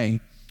pray?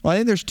 Well, I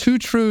think there's two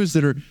truths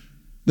that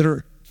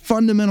are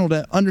fundamental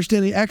to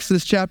understanding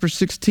Exodus chapter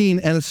 16,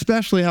 and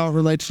especially how it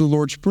relates to the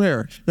Lord's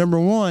Prayer. Number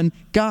one,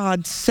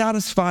 God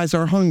satisfies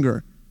our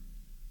hunger.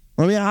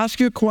 Let me ask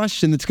you a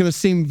question that's going to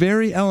seem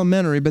very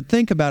elementary, but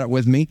think about it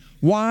with me.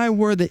 Why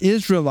were the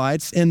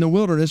Israelites in the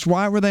wilderness,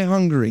 why were they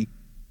hungry?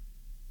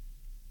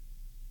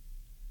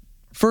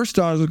 First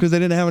off, it was because they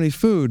didn't have any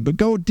food, but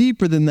go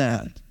deeper than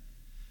that.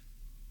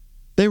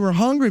 They were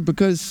hungry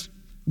because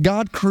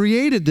God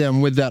created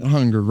them with that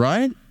hunger,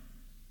 right?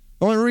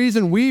 The only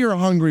reason we are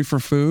hungry for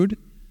food,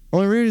 the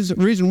only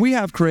reason we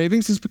have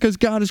cravings is because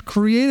God has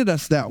created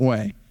us that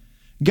way.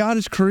 God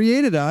has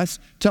created us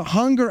to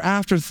hunger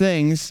after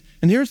things,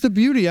 and here's the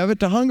beauty of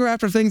it, to hunger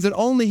after things that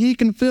only he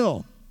can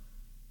fill.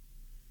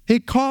 He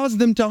caused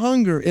them to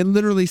hunger, it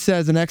literally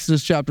says in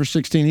Exodus chapter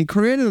 16. He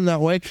created them that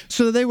way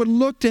so that they would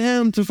look to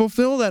him to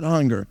fulfill that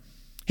hunger.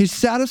 He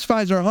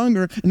satisfies our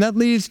hunger, and that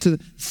leads to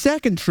the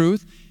second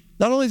truth.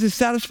 Not only does he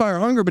satisfy our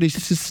hunger, but he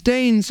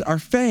sustains our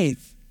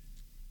faith.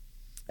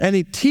 And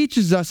he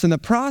teaches us in the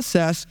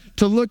process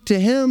to look to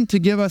him to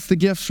give us the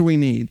gifts we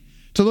need,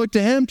 to look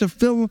to him to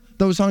fill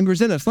those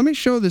hungers in us. Let me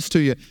show this to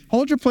you.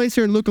 Hold your place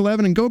here in Luke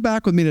 11 and go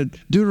back with me to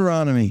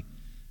Deuteronomy.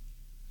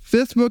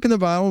 Fifth book in the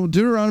Bible,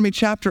 Deuteronomy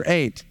chapter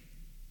 8.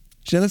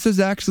 Genesis,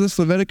 Exodus,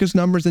 Leviticus,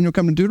 Numbers, then you'll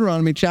come to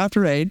Deuteronomy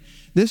chapter 8.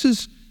 This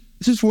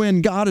is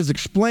when God is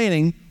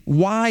explaining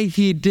why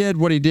he did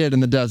what he did in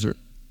the desert.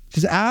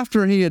 Because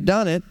after he had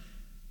done it,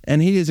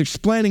 and he is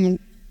explaining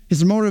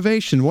his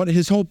motivation, what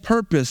his whole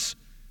purpose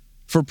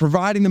for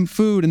providing them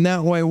food in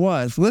that way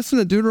was. Listen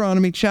to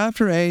Deuteronomy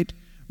chapter 8,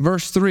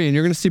 verse 3, and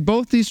you're going to see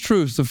both these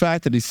truths, the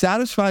fact that he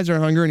satisfies our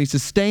hunger and he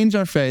sustains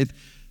our faith.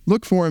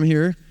 Look for him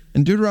here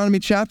in Deuteronomy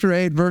chapter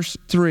 8, verse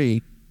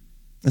 3.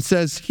 It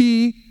says,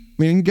 he,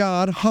 meaning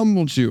God,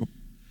 humbled you,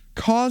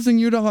 causing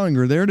you to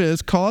hunger. There it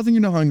is, causing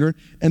you to hunger,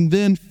 and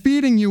then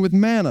feeding you with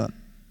manna,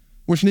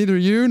 which neither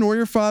you nor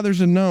your fathers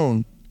had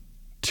known.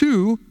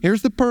 2,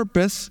 here's the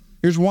purpose,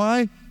 here's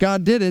why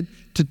God did it,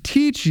 to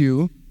teach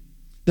you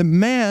that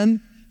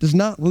man does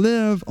not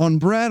live on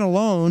bread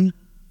alone,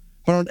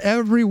 but on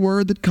every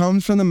word that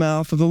comes from the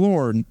mouth of the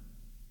Lord.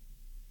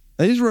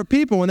 Now, these were a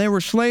people, when they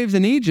were slaves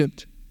in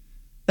Egypt,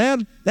 they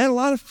had a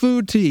lot of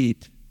food to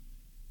eat.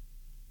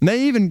 And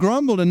they even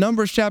grumbled in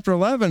Numbers chapter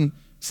 11,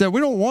 said,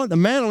 we don't want the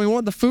manna, we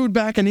want the food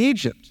back in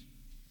Egypt.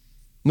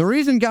 And the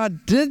reason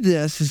God did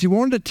this is he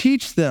wanted to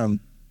teach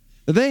them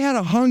that they had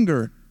a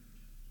hunger,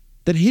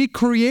 that he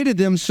created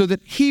them so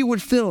that he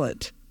would fill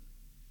it.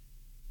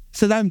 He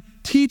said, I'm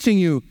teaching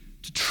you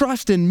to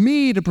trust in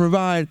me to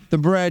provide the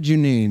bread you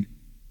need.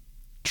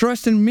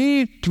 Trust in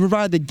me to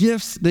provide the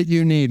gifts that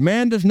you need.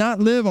 Man does not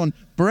live on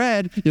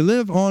bread. You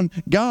live on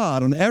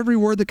God, on every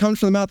word that comes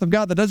from the mouth of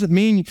God. That doesn't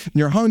mean when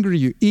you're hungry,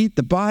 you eat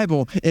the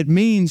Bible. It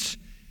means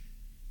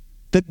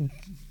that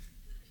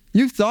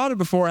you've thought it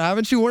before,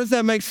 haven't you? What does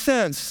that make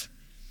sense?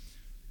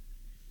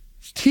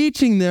 It's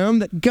teaching them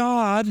that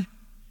God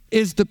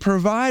is the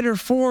provider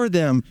for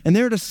them, and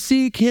they're to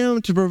seek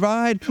him to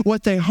provide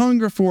what they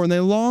hunger for and they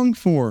long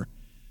for.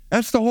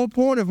 That's the whole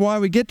point of why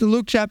we get to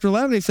Luke chapter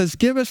 11. He says,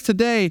 give us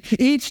today,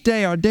 each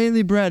day, our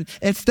daily bread.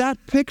 It's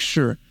that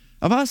picture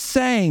of us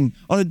saying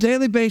on a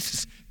daily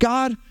basis,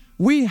 God,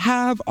 we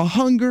have a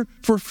hunger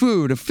for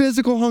food, a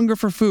physical hunger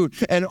for food,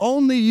 and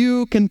only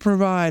you can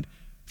provide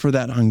for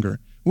that hunger.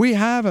 We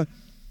have a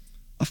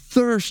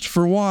thirst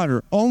for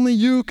water. Only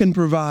you can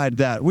provide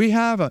that. We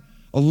have a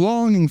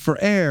longing for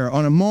air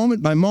on a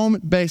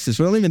moment-by-moment basis.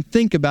 We don't even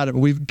think about it,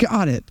 but we've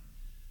got it.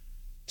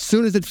 As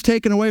soon as it's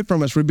taken away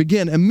from us, we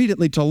begin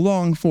immediately to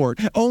long for it.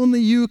 Only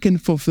you can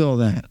fulfill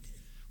that.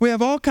 We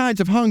have all kinds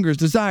of hungers,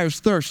 desires,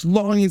 thirsts,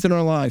 longings in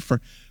our life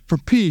for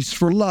peace,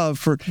 for love,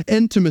 for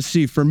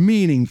intimacy, for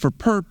meaning, for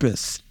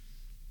purpose.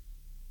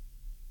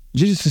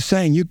 Jesus is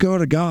saying, you go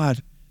to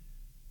God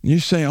and you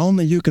say,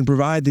 only you can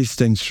provide these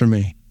things for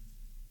me.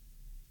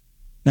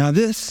 Now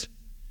this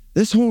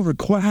whole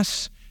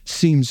request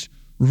seems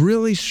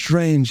really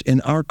strange in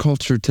our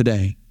culture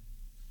today.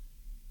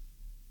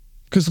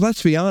 Because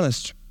let's be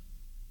honest,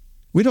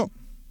 we don't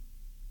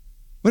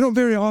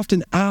very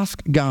often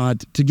ask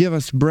God to give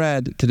us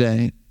bread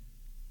today,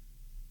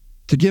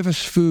 to give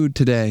us food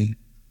today.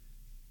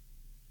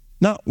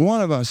 Not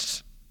one of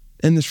us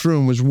in this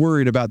room was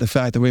worried about the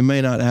fact that we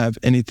may not have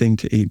anything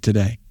to eat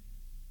today.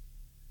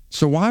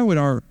 So why would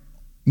our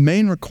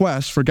main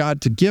request for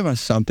God to give us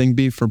something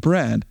be for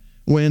bread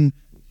when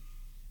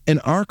in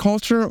our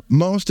culture,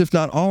 most, if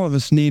not all of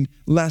us, need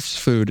less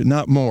food,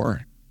 not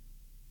more?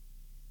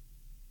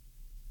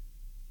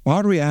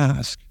 Why do we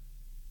ask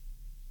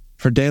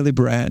for daily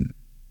bread?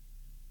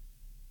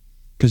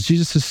 Because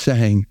Jesus is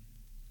saying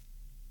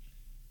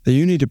that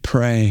you need to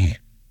pray.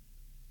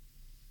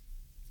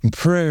 And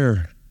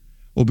prayer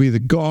will be the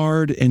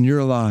guard in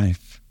your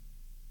life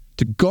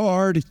to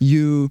guard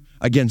you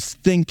against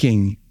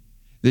thinking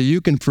that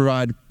you can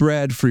provide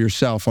bread for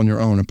yourself on your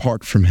own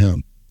apart from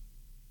him.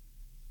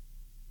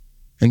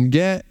 And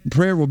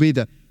prayer will be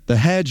the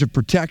hedge of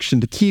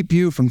protection to keep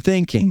you from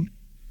thinking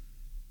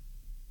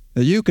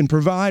that you can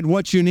provide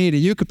what you need,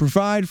 and you can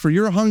provide for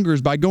your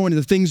hungers by going to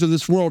the things of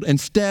this world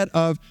instead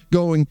of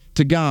going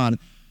to God.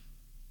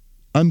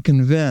 I'm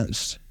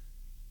convinced,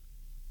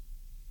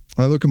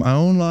 when I look at my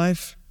own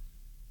life,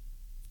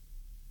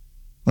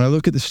 when I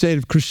look at the state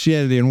of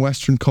Christianity in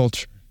Western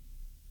culture,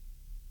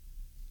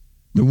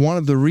 that one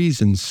of the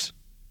reasons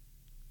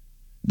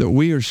that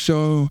we are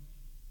so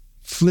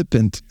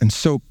flippant and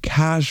so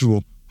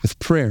casual with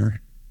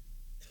prayer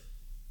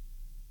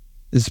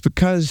is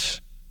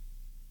because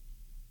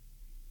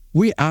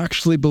we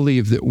actually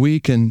believe that we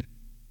can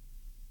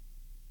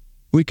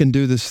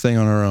do this thing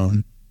on our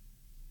own.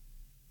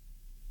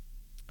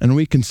 And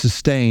we can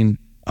sustain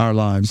our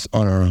lives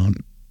on our own.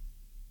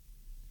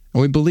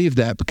 And we believe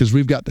that because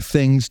we've got the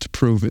things to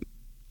prove it.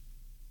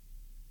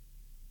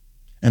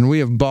 And we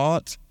have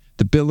bought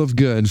the bill of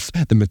goods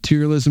that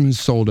materialism has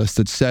sold us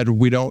that said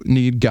we don't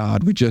need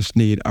God, we just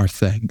need our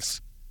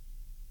things.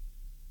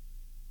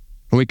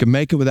 And we can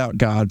make it without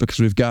God because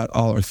we've got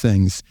all our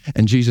things.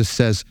 And Jesus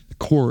says the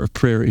core of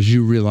prayer is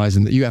you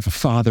realizing that you have a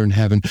Father in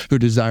heaven who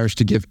desires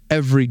to give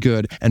every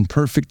good and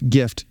perfect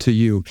gift to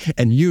you.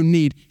 And you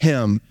need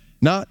him,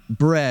 not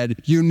bread,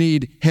 you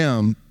need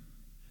him.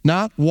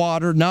 Not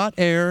water, not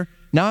air,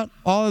 not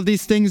all of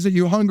these things that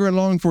you hunger and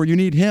long for. You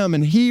need him,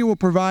 and he will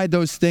provide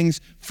those things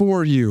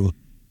for you.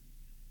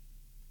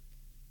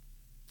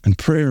 And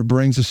prayer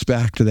brings us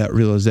back to that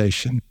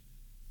realization.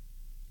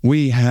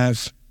 We've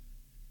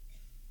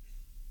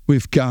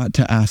got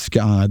to ask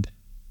God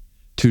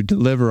to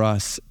deliver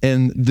us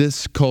in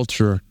this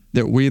culture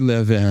that we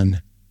live in,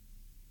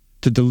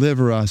 to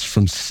deliver us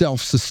from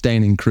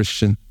self-sustaining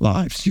Christian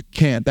lives. You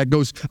can't. That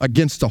goes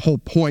against the whole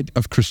point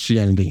of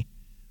Christianity.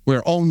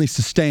 We're only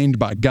sustained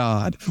by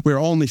God. We're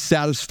only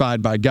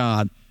satisfied by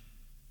God.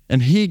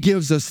 And he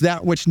gives us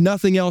that which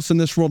nothing else in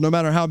this world, no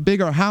matter how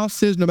big our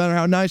house is, no matter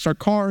how nice our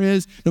car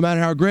is, no matter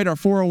how great our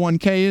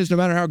 401k is, no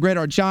matter how great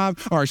our job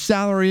or our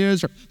salary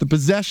is, or the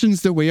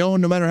possessions that we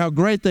own, no matter how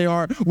great they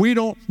are, we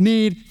don't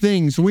need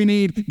things. We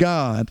need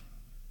God.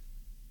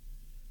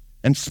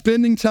 And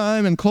spending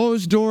time in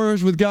closed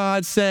doors with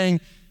God saying,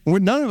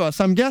 none of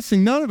us, I'm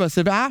guessing none of us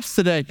have asked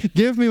today,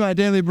 give me my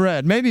daily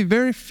bread. Maybe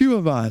very few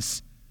of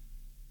us.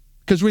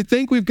 Because we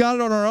think we've got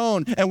it on our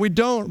own, and we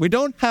don't. We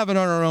don't have it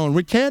on our own.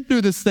 We can't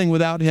do this thing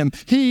without him.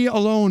 He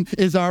alone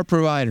is our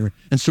provider.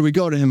 And so we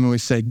go to him and we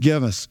say,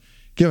 give us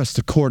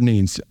the core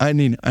needs. I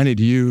need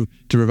you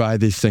to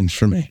provide these things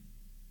for me.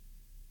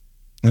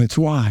 And it's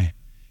why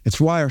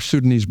our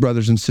Sudanese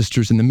brothers and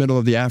sisters in the middle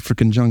of the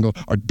African jungle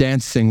are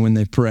dancing when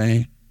they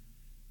pray.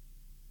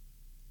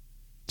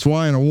 It's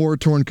why in a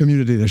war-torn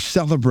community they're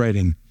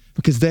celebrating,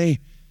 because they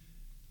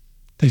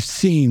They've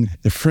seen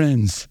their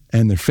friends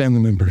and their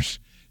family members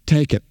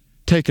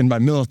taken by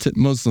militant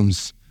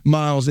Muslims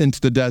miles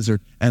into the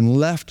desert and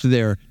left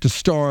there to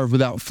starve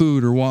without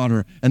food or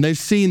water. And they've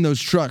seen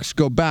those trucks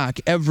go back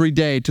every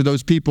day to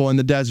those people in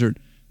the desert,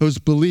 those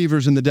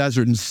believers in the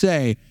desert, and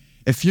say,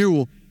 if you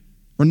will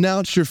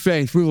renounce your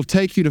faith, we will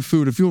take you to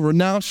food. If you will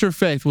renounce your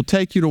faith, we'll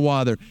take you to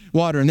water.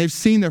 And they've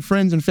seen their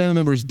friends and family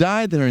members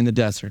die there in the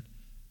desert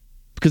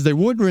because they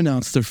would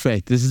renounce their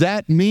faith. Does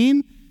that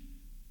mean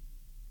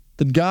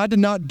that God did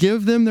not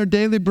give them their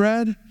daily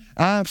bread?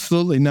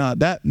 Absolutely not.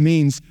 That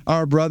means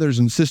our brothers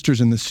and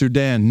sisters in the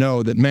Sudan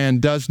know that man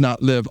does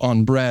not live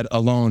on bread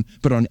alone,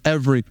 but on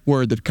every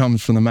word that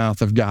comes from the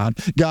mouth of God.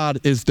 God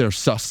is their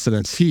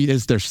sustenance. He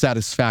is their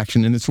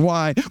satisfaction. And it's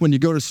why when you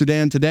go to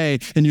Sudan today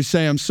and you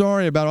say, I'm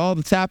sorry about all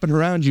that's happened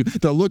around you,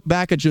 they'll look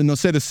back at you and they'll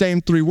say the same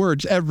 3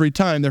 words every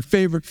time. Their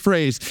favorite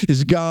phrase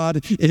is,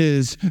 God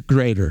is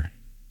greater.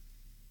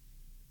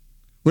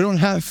 We don't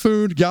have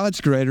food,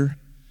 God's greater.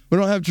 We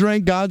don't have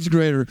drink, God's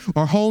greater.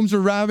 Our homes are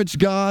ravaged,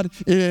 God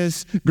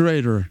is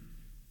greater.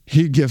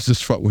 He gives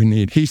us what we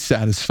need. He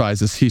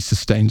satisfies us, He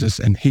sustains us,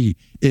 and He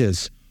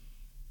is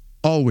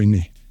all we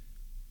need.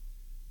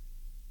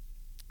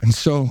 And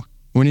so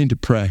we need to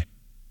pray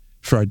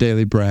for our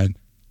daily bread.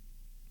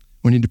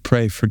 We need to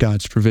pray for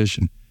God's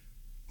provision.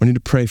 We need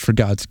to pray for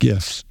God's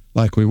gifts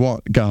like we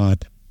want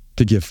God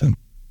to give them.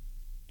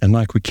 And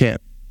like we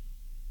can't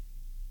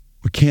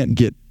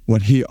get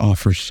what He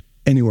offers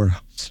anywhere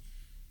else.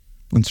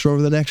 And so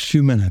over the next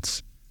few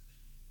minutes,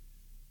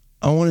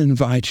 I want to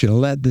invite you to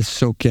let this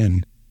soak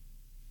in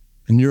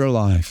your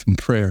life in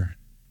prayer.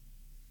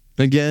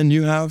 Again,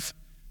 you have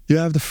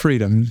the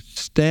freedom.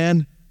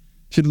 Stand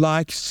if you'd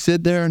like,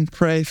 sit there and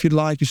pray if you'd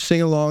like, you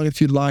sing along if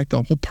you'd like.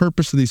 The whole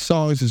purpose of these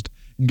songs is to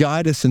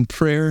guide us in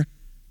prayer.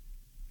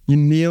 You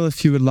kneel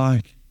if you would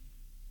like.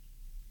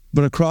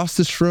 But across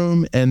this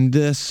room and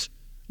this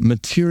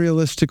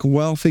materialistic,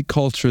 wealthy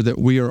culture that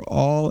we are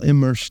all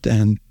immersed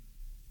in,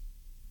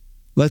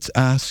 let's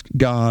ask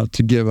God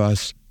to give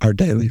us our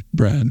daily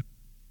bread.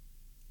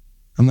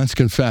 And let's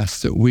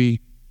confess that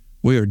we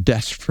are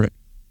desperate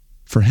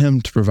for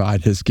Him to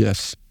provide His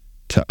gifts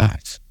to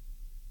us.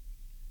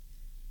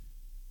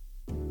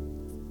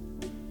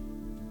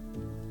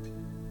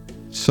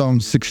 Psalm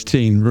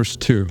 16, verse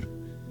 2.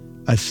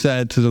 I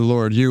said to the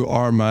Lord, you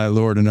are my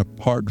Lord, and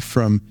apart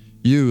from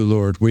you,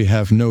 Lord, we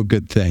have no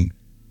good thing.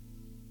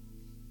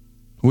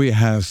 We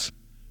have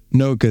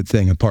no good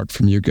thing apart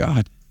from you,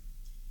 God.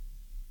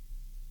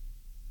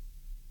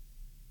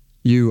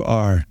 You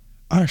are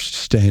our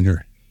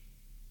sustainer.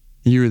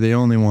 You are the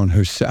only one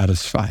who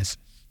satisfies us.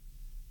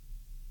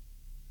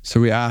 So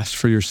we ask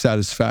for your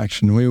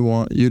satisfaction. We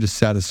want you to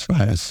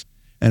satisfy us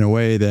in a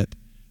way that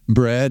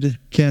bread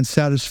can't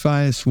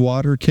satisfy us,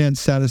 water can't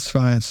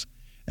satisfy us,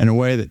 in a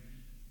way that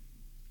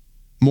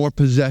more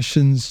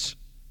possessions,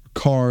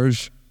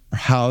 cars, or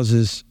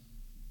houses,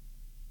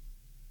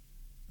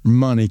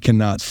 money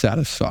cannot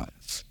satisfy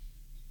us.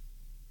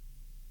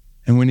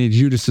 And we need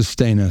you to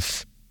sustain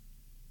us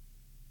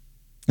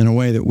in a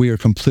way that we are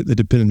completely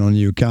dependent on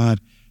you. God,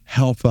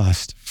 help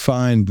us to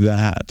find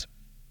that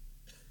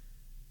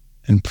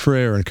in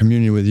prayer and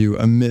communion with you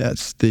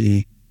amidst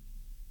the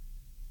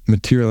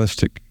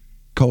materialistic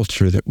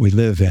culture that we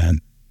live in.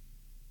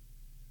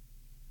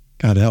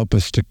 God, help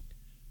us to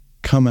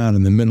come out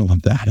in the middle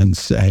of that and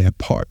say,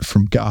 apart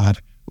from God,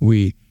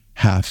 we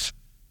have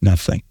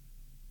nothing.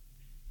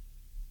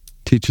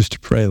 Teach us to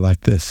pray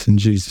like this in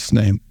Jesus'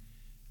 name.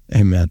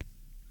 Amen.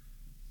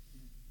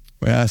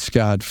 We ask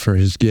God for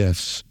His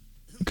gifts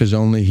because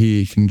only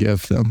He can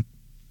give them.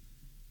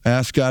 I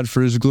ask God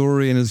for His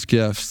glory and His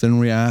gifts. Then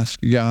we ask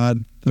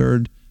God,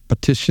 third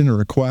petition or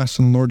request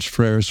in the Lord's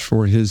prayers,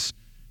 for His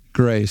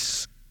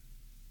grace.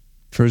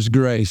 For His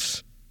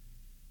grace.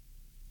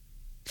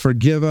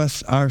 Forgive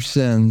us our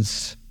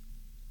sins.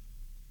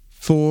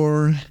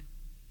 4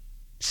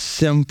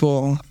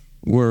 simple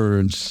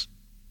words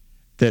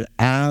that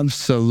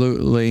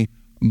absolutely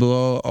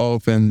blow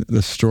open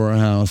the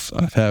storehouse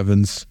of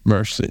heaven's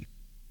mercy.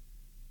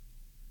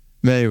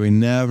 May we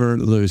never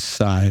lose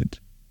sight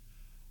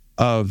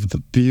of the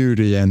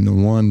beauty and the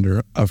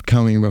wonder of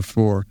coming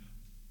before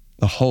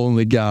the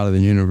holy God of the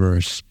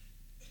universe,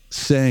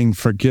 saying,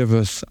 forgive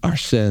us our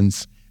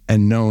sins,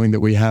 and knowing that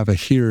we have a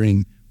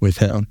hearing with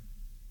Him.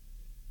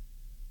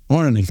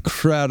 What an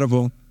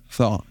incredible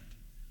thought.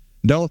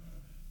 Don't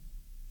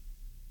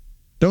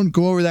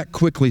go over that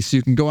quickly so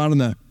you can go out on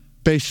the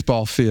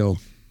baseball field.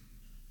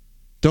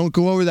 Don't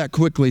go over that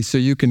quickly so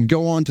you can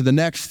go on to the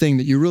next thing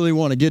that you really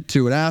want to get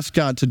to and ask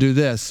God to do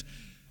this.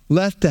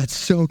 Let that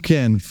soak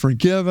in.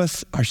 Forgive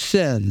us our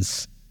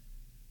sins.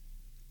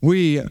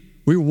 We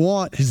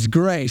want His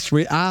grace.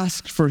 We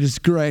ask for His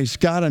grace.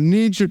 God, I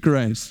need your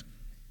grace.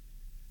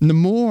 And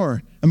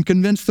I'm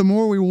convinced the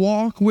more we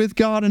walk with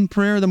God in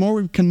prayer, the more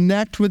we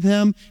connect with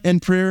Him in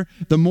prayer,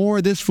 the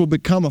more this will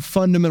become a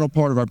fundamental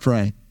part of our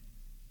praying.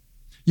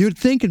 You'd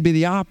think it'd be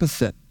the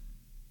opposite.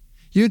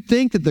 You'd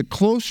think that the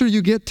closer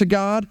you get to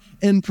God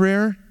in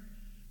prayer,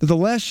 that the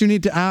less you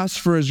need to ask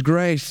for His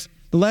grace,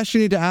 the less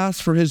you need to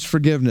ask for his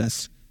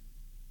forgiveness,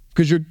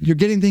 because you're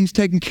getting things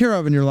taken care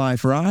of in your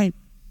life, right?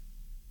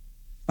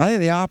 I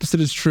think the opposite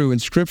is true in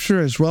Scripture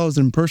as well as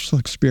in personal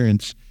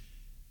experience.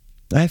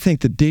 I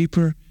think the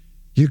deeper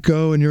you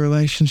go in your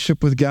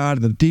relationship with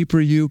God, the deeper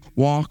you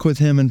walk with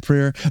him in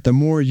prayer, the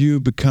more you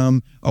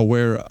become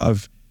aware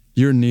of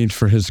your need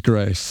for his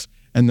grace.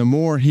 And the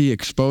more he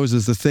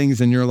exposes the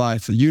things in your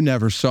life that you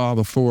never saw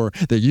before,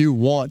 that you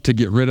want to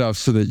get rid of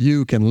so that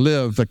you can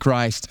live the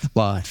Christ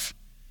life.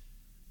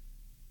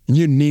 And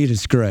you need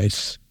his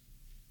grace.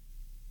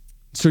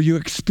 So you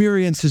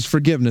experience his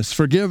forgiveness.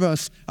 Forgive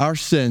us our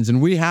sins. And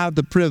we have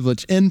the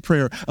privilege in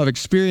prayer of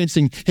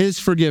experiencing his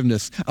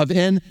forgiveness, of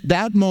in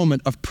that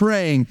moment of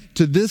praying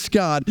to this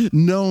God,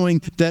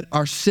 knowing that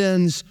our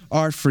sins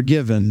are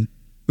forgiven.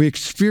 We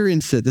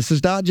experience it. This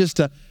is not just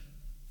a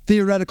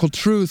theoretical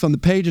truth on the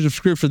pages of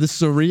Scripture. This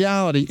is a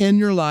reality in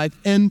your life,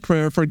 in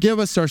prayer. Forgive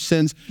us our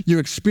sins. You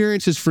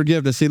experience his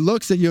forgiveness. He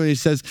looks at you and he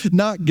says,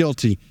 not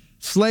guilty.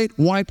 Slate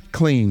wiped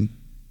clean.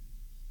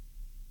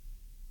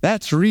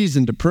 That's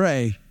reason to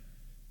pray.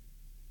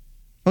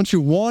 Don't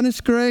you want his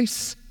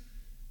grace?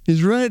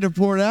 He's ready to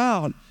pour it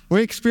out.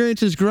 We experience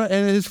his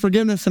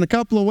forgiveness in a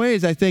couple of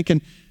ways, I think,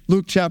 in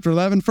Luke chapter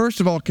 11. First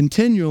of all,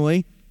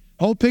 continually.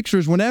 Whole picture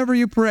is whenever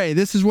you pray,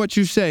 this is what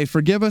you say: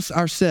 forgive us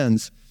our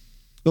sins.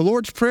 The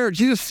Lord's Prayer,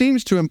 Jesus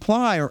seems to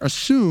imply or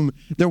assume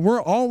that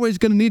we're always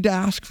going to need to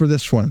ask for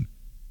this one.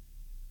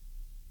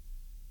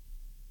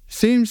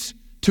 Seems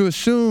to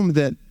assume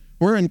that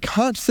we're in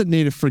constant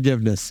need of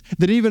forgiveness,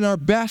 that even our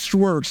best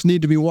works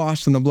need to be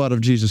washed in the blood of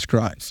Jesus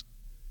Christ.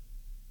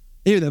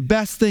 Even the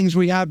best things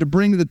we have to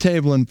bring to the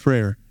table in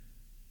prayer,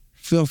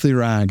 filthy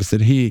rags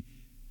that he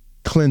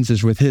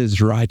cleanses with his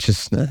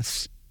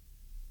righteousness.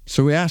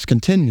 So we ask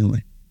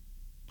continually,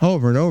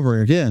 over and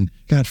over again,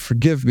 God,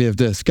 forgive me of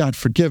this. God,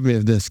 forgive me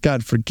of this.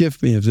 God,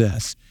 forgive me of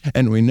this.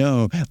 And we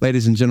know,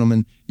 ladies and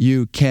gentlemen,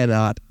 you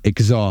cannot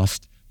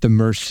exhaust the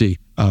mercy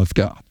of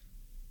God.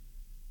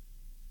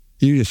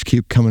 You just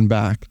keep coming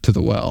back to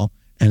the well,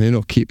 and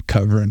it'll keep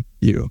covering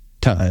you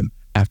time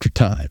after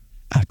time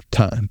after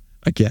time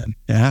again.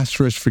 You ask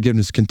for his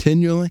forgiveness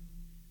continually,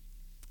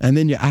 and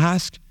then you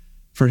ask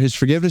for his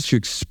forgiveness. You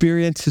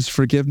experience his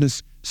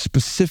forgiveness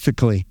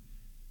specifically.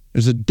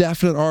 There's a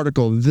definite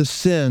article, the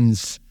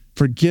sins.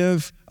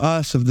 Forgive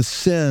us of the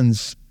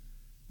sins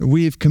that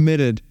we've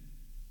committed.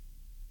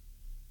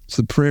 It's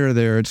the prayer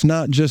there. It's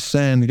not just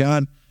saying,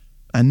 God,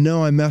 I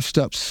know I messed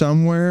up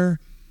somewhere,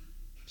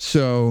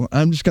 so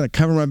I'm just going to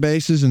cover my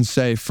bases and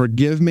say,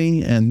 forgive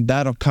me, and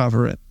that'll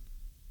cover it.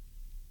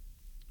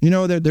 You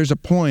know, there's a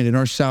point in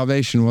our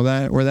salvation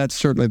where that's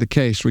certainly the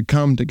case. We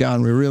come to God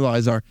and we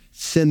realize our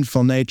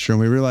sinful nature and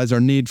we realize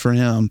our need for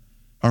him.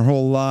 Our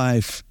whole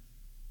life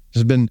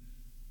has been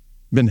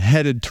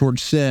headed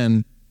towards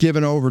sin,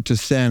 given over to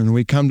sin, and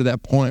we come to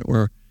that point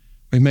where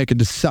we make a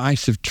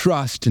decisive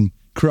trust in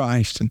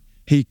Christ and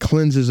he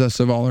cleanses us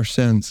of all our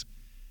sins.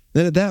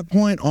 Then at that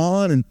point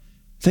on, and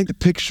I think the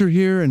picture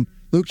here in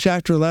Luke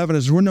chapter 11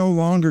 is we're no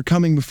longer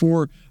coming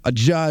before a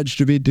judge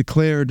to be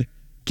declared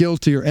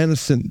guilty or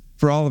innocent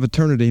for all of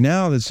eternity.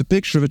 Now it's a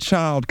picture of a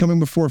child coming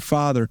before a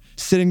father,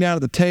 sitting down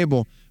at the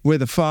table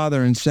with a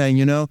father and saying,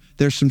 you know,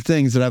 there's some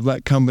things that I've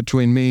let come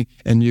between me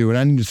and you, and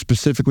I need to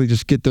specifically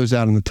just get those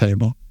out on the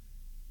table.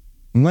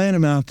 And laying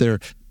them out there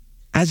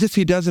as if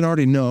he doesn't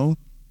already know,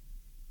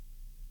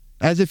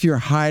 as if you're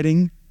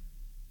hiding.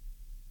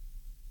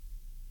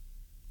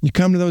 You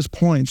come to those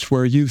points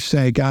where you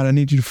say, God, I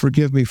need you to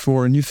forgive me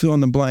for, and you fill in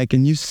the blank,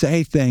 and you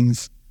say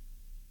things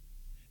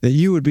that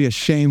you would be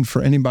ashamed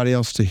for anybody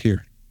else to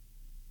hear.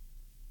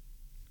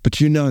 But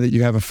you know that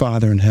you have a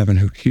Father in heaven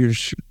who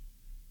hears you,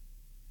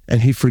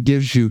 and he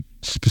forgives you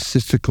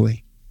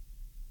specifically.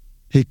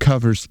 He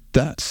covers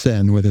that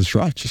sin with his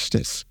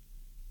righteousness.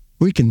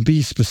 We can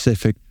be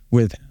specific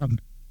with him.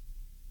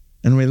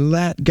 And we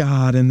let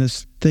God in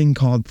this thing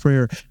called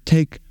prayer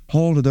take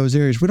hold of those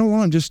areas. We don't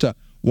want him just to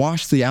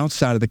wash the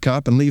outside of the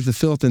cup and leave the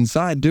filth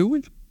inside, do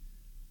we?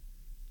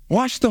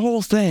 Wash the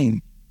whole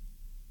thing.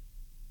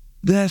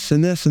 This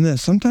and this and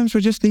this. Sometimes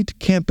we just need to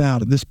camp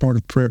out at this part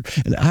of prayer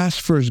and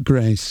ask for his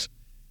grace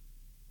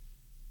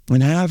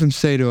and have him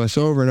say to us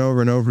over and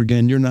over and over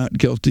again, you're not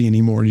guilty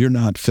anymore. You're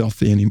not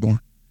filthy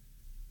anymore.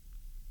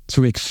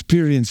 So we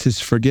experience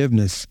his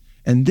forgiveness.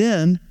 And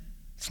then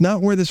it's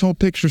not where this whole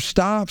picture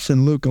stops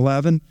in Luke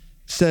 11. It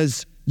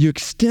says you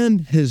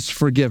extend his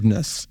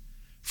forgiveness.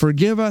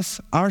 Forgive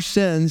us our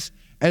sins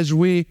as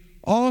we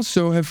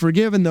also have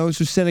forgiven those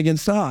who sin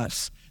against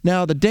us.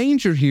 Now, the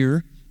danger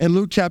here in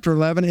Luke chapter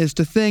 11 is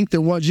to think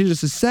that what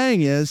Jesus is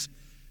saying is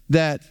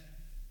that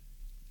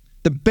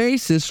the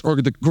basis or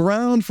the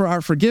ground for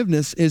our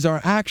forgiveness is our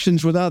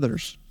actions with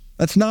others.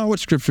 That's not what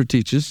Scripture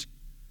teaches.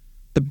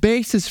 The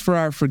basis for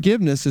our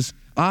forgiveness is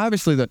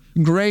obviously the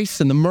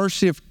grace and the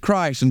mercy of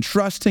Christ and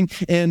trusting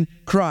in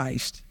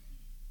Christ.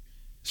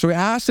 So we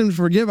ask him to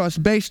forgive us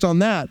based on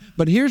that.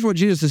 But here's what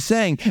Jesus is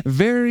saying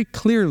very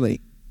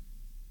clearly.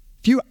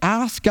 If you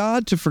ask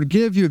God to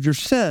forgive you of your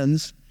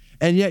sins,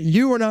 and yet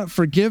you are not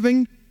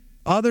forgiving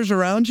others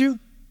around you,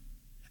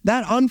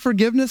 that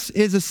unforgiveness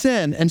is a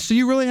sin. And so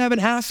you really haven't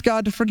asked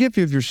God to forgive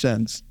you of your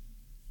sins.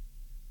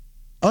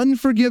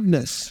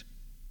 Unforgiveness,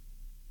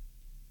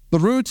 the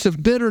roots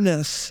of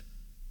bitterness,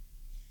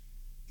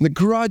 the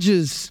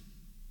grudges,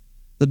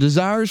 the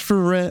desires for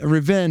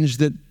revenge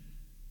that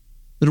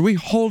we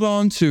hold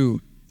on to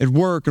at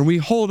work, and we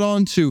hold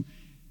on to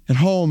at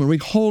home, and we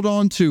hold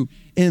on to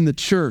in the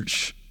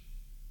church.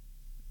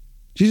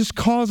 Jesus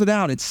calls it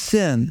out. It's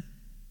sin.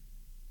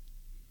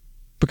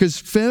 Because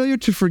failure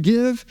to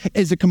forgive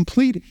is a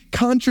complete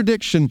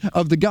contradiction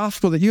of the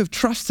gospel that you have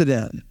trusted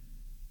in.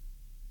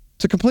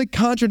 It's a complete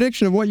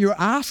contradiction of what you're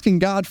asking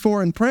God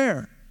for in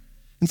prayer.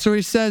 And so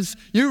he says,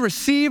 you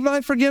receive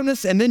my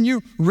forgiveness, and then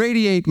you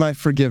radiate my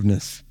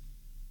forgiveness.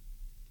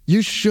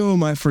 You show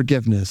my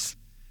forgiveness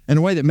in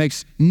a way that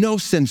makes no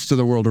sense to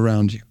the world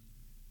around you.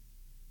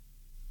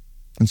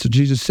 And so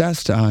Jesus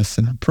says to us,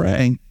 and I'm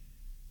praying,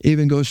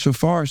 even goes so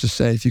far as to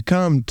say, if you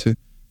come to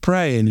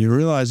pray and you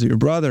realize that your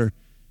brother,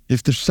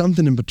 if there's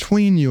something in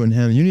between you and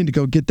him, you need to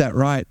go get that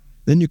right.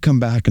 Then you come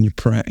back and you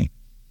pray.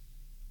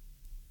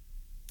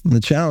 And the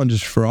challenge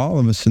is for all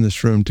of us in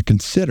this room to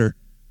consider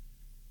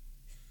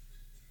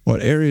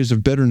what areas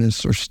of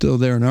bitterness are still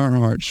there in our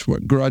hearts,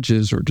 what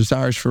grudges or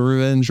desires for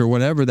revenge or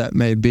whatever that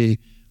may be,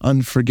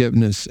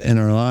 unforgiveness in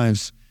our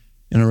lives,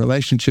 in our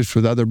relationships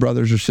with other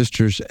brothers or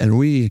sisters, and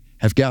we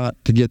have got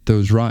to get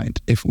those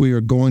right if we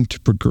are going to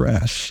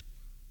progress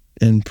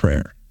in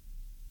prayer.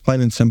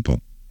 Plain and simple.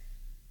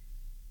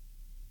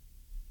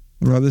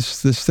 Well,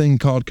 this thing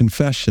called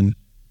confession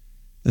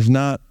is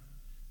not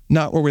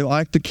where we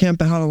like to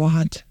camp out a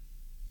lot,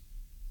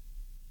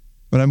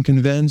 but I'm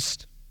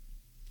convinced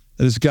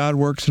that as God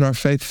works in our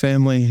faith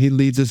family, he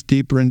leads us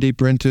deeper and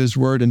deeper into his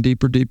word and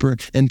deeper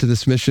into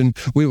this mission.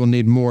 We will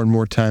need more and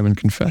more time in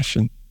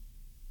confession,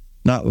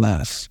 not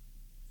less.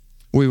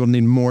 We will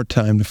need more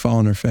time to fall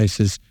on our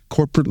faces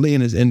corporately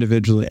and as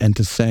individually and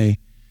to say,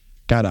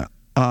 God,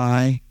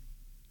 I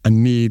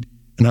need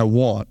and I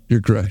want your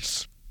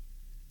grace.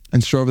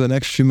 And so over the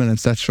next few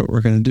minutes, that's what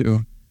we're going to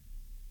do.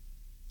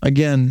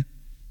 Again,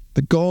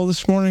 the goal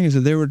this morning is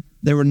that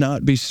they would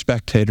not be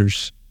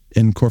spectators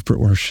in corporate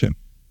worship.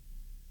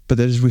 But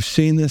that as we've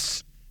seen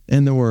this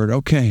in the Word,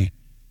 okay,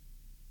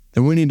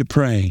 then we need to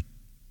pray.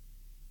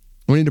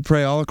 We need to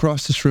pray all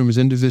across this room as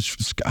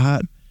individuals.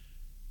 God,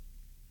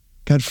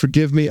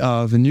 forgive me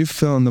of, and you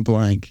fill in the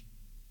blank.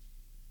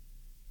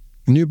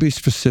 And you be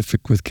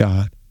specific with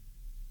God.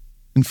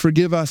 And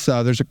forgive us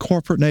of. There's a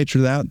corporate nature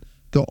to that.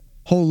 The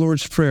whole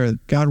Lord's Prayer.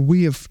 God,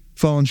 we have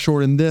fallen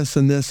short in this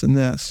and this and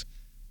this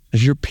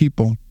as your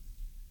people.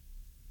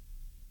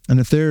 And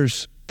if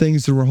there's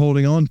things that we're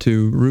holding on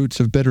to, roots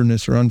of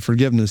bitterness or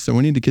unforgiveness, then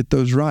we need to get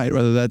those right,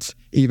 whether that's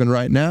even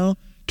right now,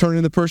 turning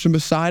to the person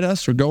beside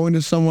us or going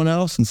to someone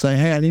else and saying,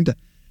 hey, I need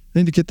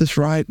to get this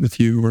right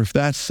with you. Or if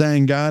that's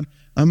saying, God,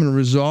 I'm going to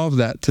resolve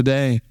that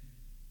today.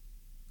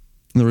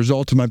 And the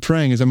result of my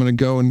praying is I'm going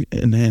to go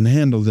and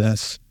handle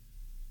this.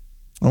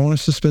 I want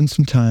us to spend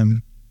some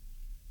time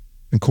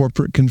in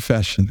corporate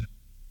confession.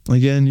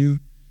 Again, you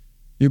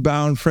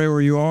bow and pray where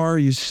you are.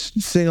 You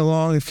sing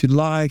along if you'd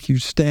like. You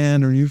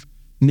stand or you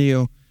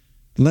kneel.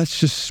 Let's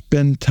just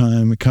spend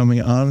time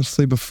coming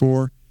honestly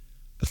before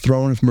the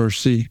throne of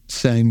mercy,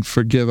 saying,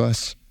 forgive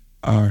us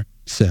our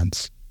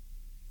sins.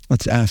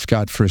 Let's ask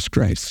God for his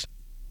grace.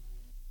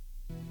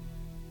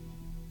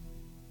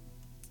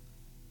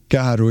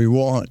 God, we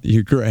want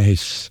your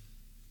grace.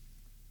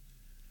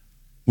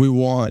 We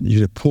want you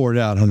to pour it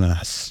out on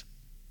us.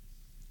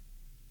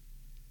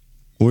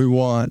 We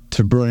want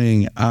to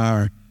bring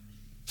our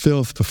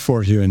filth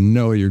before you and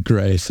know your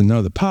grace and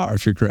know the power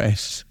of your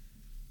grace.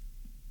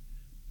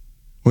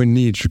 We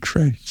need your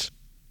grace.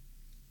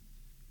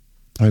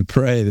 I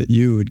pray that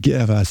you would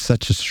give us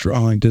such a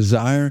strong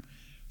desire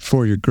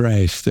for your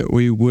grace that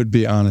we would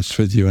be honest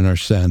with you in our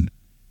sin.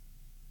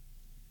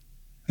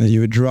 That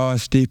you would draw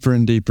us deeper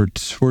and deeper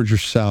towards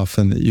yourself,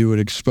 and that you would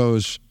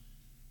expose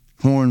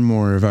more and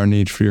more of our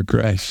need for your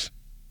grace.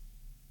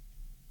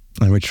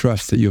 And we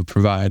trust that you'll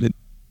provide it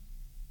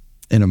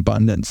in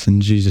abundance in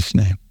Jesus'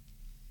 name.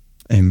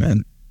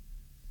 Amen.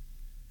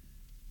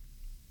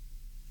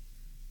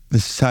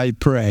 This is how you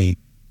pray.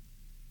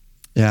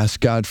 You ask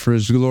God for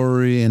his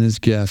glory and his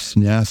gifts,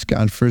 and you ask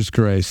God for his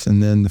grace.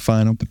 And then the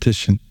final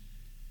petition,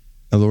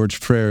 the Lord's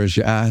Prayer, is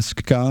you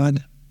ask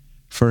God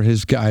for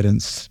his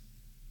guidance.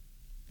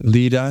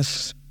 Lead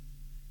us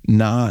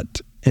not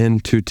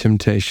into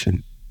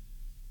temptation.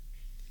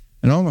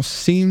 It almost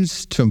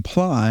seems to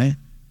imply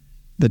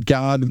that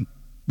God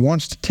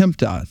wants to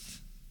tempt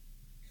us,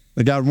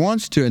 that God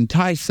wants to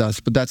entice us,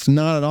 but that's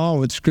not at all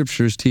what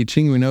Scripture is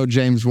teaching. We know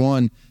James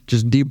 1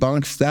 just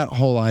debunks that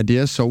whole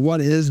idea. So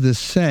what is this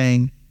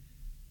saying?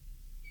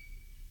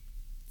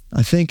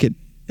 I think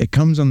it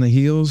comes on the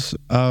heels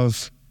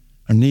of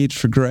our need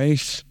for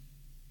grace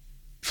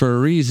for a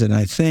reason.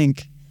 I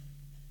think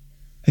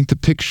the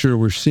picture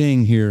we're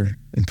seeing here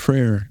in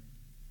prayer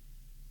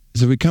is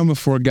that we come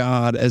before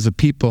God as a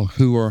people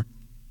who are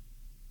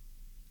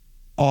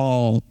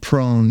all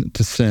prone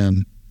to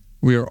sin.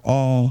 We are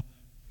all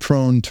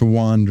prone to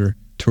wander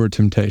toward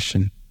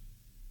temptation.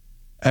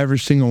 every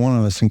single one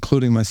of us,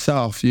 including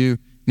myself, you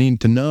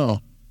need to know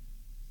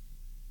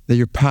that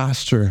your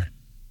pastor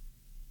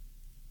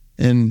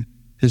in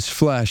his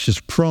flesh is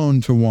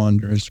prone to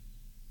wander, is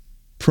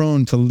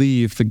prone to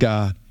leave the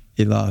God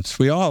he loves.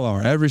 We all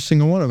are, every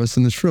single one of us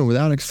in this room,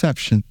 without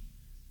exception.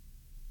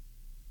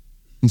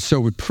 And so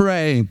we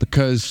pray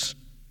because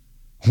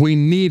we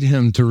need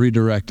him to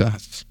redirect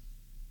us.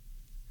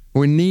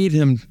 We need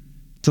him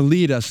to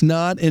lead us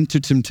not into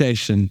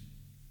temptation,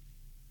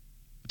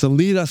 to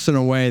lead us in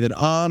a way that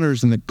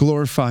honors and that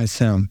glorifies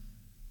him.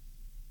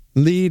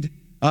 Lead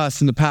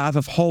us in the path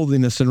of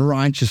holiness and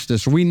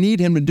righteousness. We need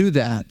him to do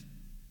that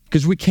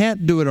because we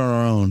can't do it on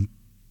our own.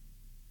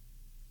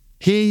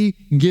 He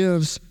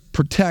gives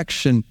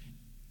protection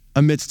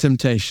amidst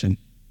temptation.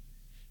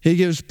 He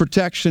gives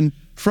protection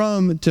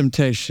from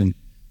temptation.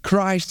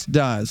 Christ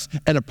does.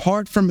 And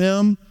apart from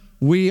him,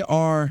 we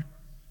are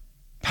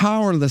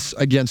powerless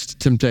against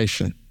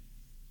temptation.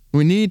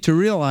 We need to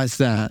realize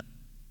that.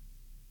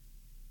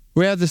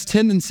 We have this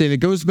tendency that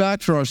goes back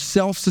to our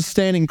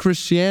self-sustaining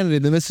Christianity,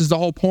 that this is the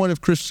whole point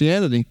of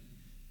Christianity.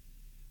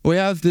 We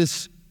have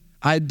this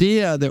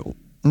idea that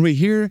when we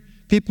hear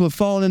people have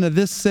fallen into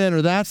this sin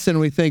or that sin,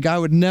 we think, I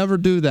would never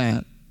do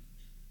that.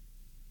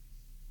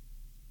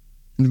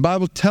 And the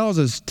Bible tells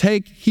us,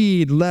 take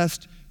heed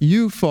lest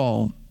you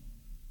fall.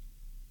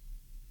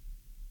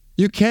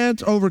 You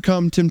can't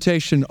overcome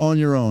temptation on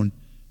your own.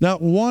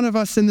 Not one of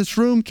us in this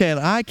room can.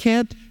 I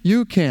can't,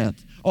 you can't.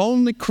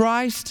 Only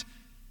Christ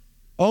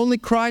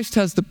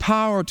has the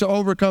power to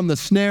overcome the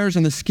snares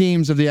and the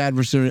schemes of the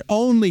adversary.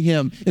 Only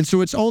him. And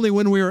so it's only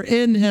when we are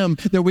in him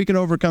that we can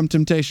overcome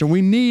temptation.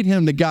 We need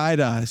him to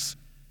guide us,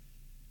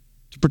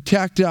 to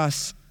protect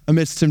us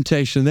amidst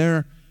temptation.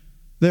 There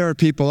are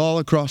people all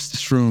across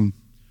this room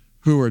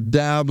who are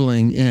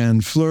dabbling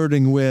and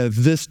flirting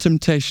with this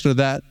temptation or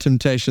that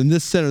temptation,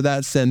 this sin or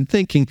that sin,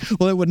 thinking,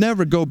 well, it would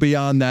never go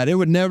beyond that. It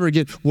would never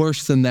get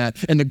worse than that.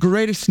 And the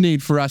greatest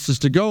need for us is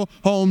to go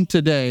home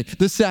today,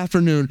 this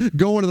afternoon,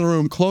 go into the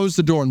room, close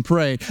the door and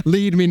pray,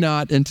 lead me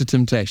not into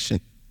temptation.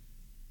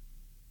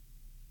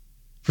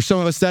 For some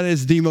of us, that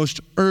is the most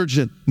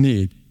urgent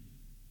need.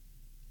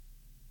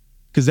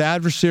 Because the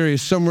adversary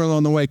is somewhere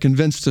along the way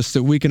convinced us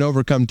that we can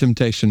overcome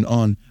temptation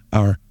on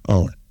our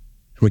own.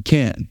 We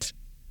can't.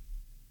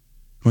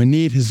 We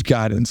need his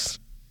guidance.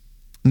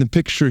 And the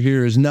picture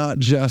here is not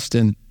just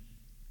in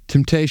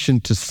temptation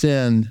to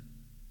sin,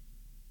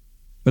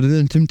 but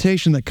in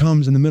temptation that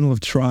comes in the middle of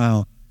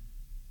trial.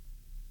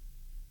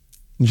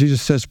 And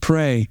Jesus says,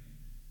 pray,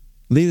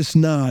 lead us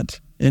not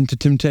into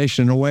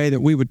temptation in a way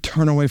that we would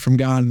turn away from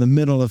God in the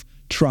middle of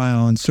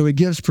trial. And so he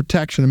gives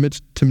protection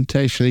amidst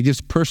temptation. He gives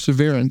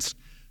perseverance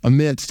in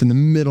the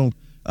middle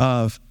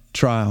of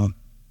trial.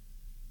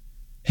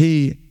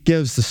 He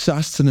gives the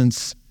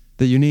sustenance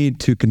that you need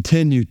to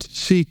continue to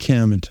seek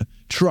him and to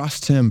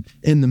trust him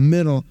in the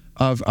middle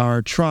of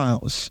our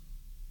trials.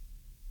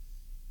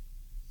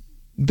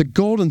 The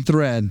golden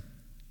thread,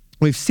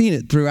 we've seen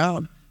it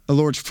throughout the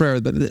Lord's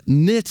Prayer, but it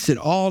knits it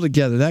all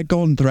together. That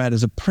golden thread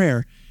is a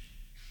prayer.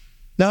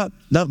 Not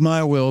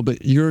my will,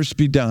 but yours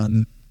be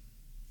done.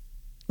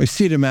 We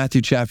see it in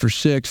Matthew chapter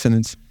 6, and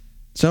it's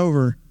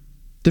over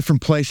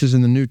different places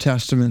in the New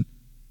Testament.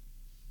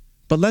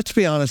 But let's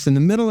be honest, in the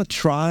middle of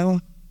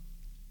trial,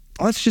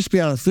 let's just be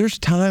honest, there's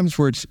times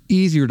where it's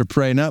easier to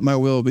pray, not my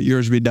will, but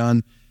yours be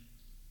done,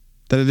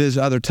 than it is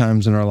other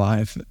times in our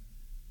life.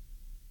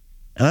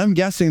 And I'm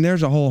guessing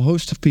there's a whole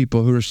host of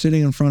people who are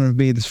sitting in front of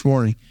me this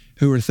morning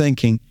who are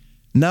thinking,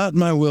 not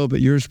my will,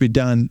 but yours be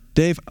done.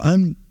 Dave,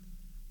 I'm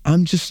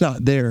just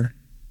not there.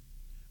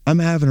 I'm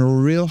having a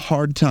real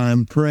hard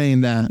time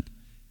praying that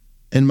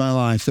in my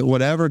life, that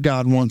whatever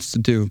God wants to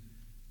do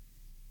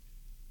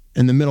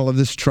in the middle of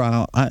this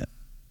trial,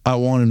 I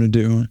want him to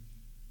do.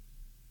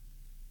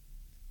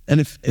 And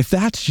if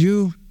that's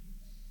you,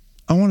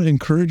 I want to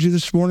encourage you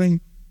this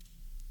morning.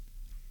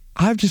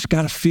 I've just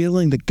got a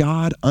feeling that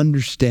God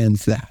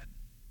understands that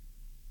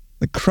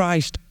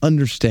Christ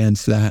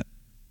understands that.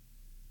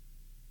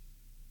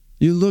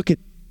 You look at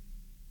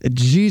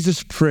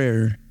Jesus'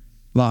 prayer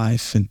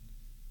life and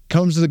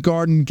comes to the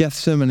Garden of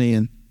Gethsemane,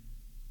 and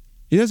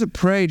he doesn't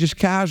pray just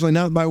casually,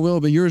 not my will,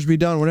 but yours be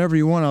done. Whatever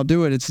you want, I'll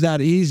do it. It's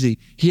that easy.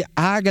 He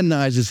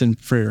agonizes in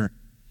prayer.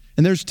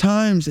 And there's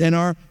times in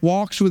our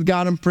walks with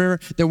God in prayer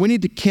that we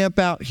need to camp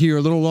out here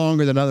a little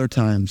longer than other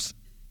times.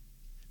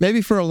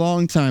 Maybe for a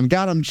long time.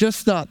 God, I'm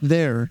just not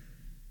there.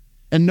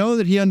 And know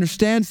that he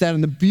understands that.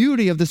 And the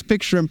beauty of this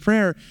picture in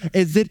prayer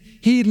is that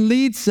he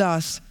leads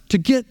us to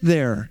get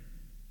there.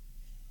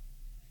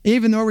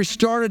 Even though we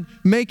started,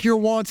 make your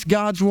wants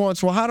God's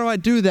wants. Well, how do I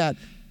do that?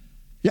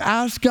 You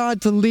ask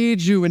God to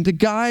lead you and to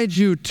guide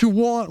you to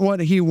want what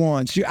he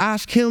wants. You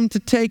ask him to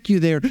take you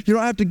there. You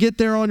don't have to get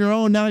there on your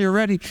own. Now you're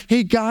ready.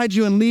 He guides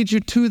you and leads you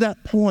to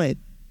that point.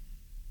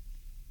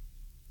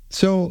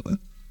 So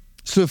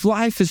if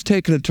life has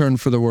taken a turn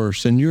for the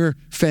worse in your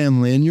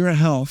family, in your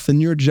health,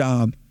 in your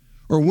job,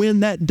 or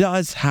when that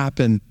does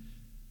happen,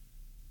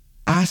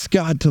 ask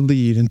God to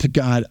lead and to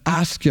guide.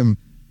 Ask him,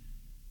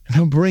 and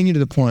he'll bring you to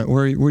the point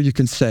where you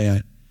can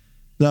say,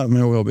 not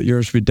my will, but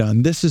yours be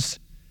done. This is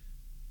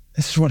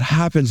what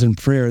happens in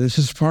prayer. This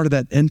is part of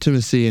that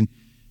intimacy.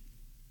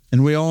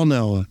 And we all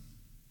know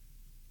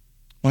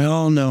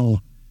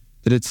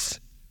that it's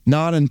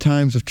not in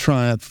times of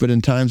triumph, but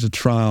in times of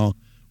trial,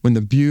 when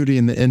the beauty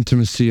and the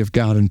intimacy of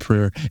God in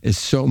prayer is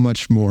so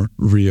much more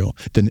real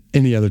than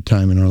any other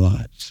time in our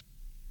lives.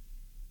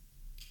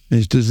 And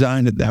He's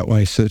designed it that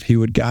way so that He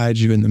would guide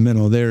you in the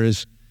middle.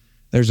 There's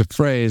a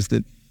phrase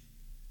that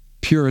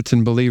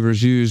Puritan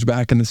believers used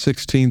back in the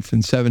 16th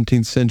and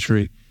 17th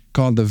century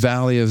called the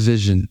Valley of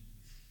Vision.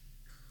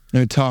 They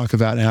would talk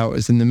about how it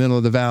was in the middle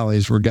of the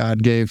valleys where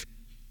God gave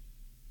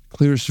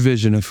clearest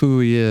vision of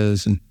who He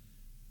is and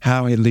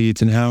how He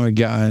leads and how He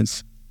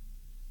guides.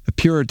 The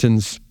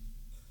Puritans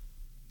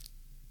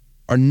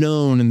are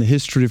known in the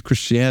history of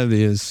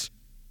Christianity as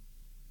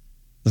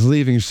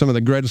leaving some of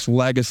the greatest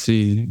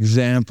legacy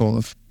example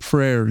of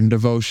prayer and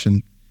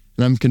devotion.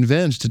 And I'm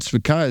convinced it's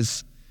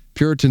because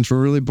Puritans were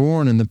really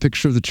born in the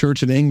picture of the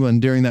church in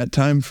England during that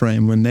time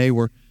frame when they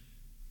were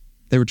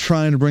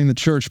trying to bring the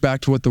church back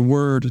to what the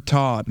Word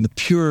taught and the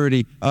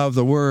purity of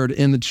the Word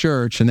in the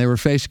church, and they were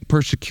facing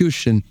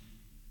persecution.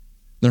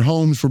 Their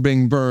homes were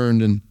being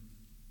burned, and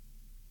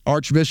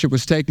Archbishop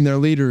was taking their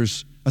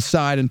leaders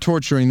aside and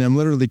torturing them,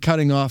 literally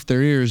cutting off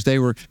their ears. They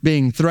were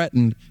being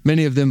threatened.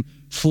 Many of them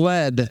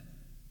fled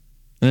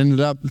and ended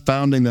up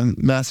founding the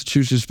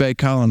Massachusetts Bay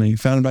Colony,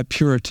 founded by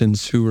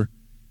Puritans who were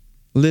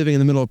living in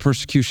the middle of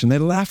persecution. They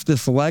left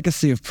this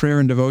legacy of prayer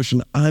and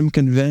devotion, I'm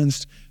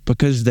convinced,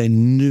 because they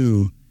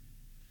knew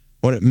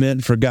what it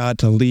meant for God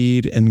to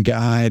lead and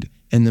guide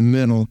in the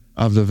middle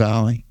of the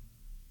valley.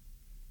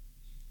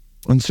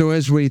 And so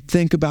as we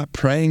think about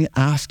praying,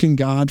 asking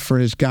God for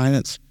His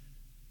guidance,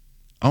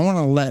 I want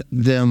to let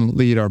them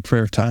lead our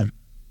prayer time.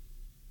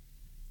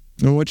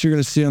 And what you're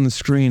going to see on the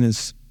screen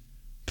is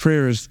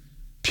prayers,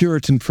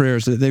 Puritan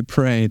prayers that they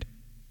prayed,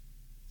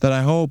 that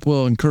I hope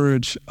will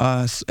encourage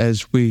us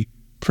as we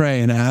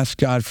pray and ask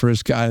God for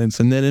His guidance.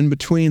 And then in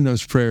between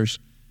those prayers,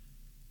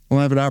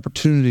 we'll have an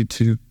opportunity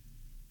to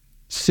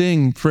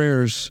sing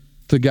prayers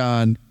to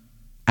God,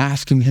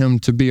 asking Him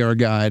to be our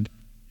guide.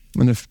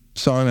 And a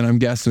song that I'm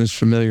guessing is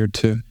familiar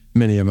to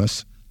many of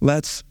us.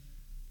 Let's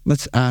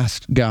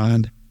ask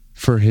God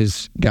for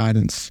His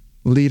guidance.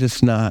 Lead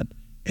us not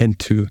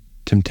into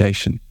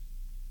temptation.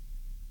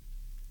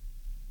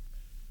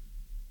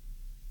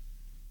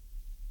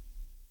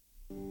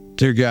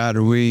 Dear God,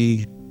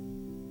 we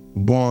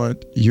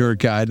want your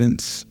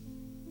guidance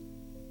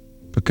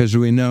because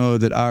we know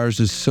that ours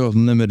is so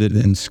limited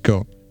in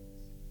scope.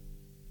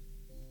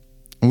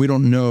 And we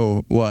don't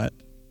know what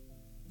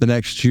the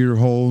next year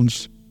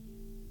holds,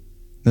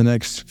 the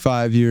next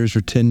 5 years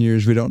or 10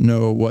 years. We don't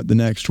know what the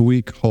next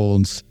week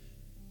holds,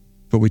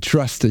 but we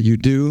trust that you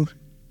do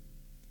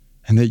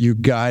and that you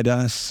guide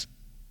us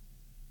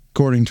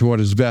according to what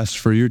is best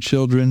for your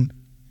children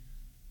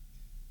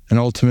and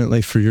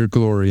ultimately for your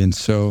glory. And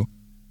so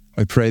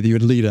I pray that you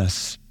would lead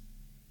us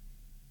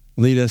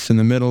in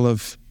the middle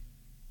of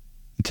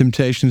the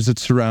temptations that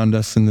surround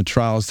us and the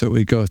trials that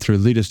we go through.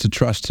 Lead us to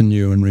trust in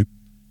you. And we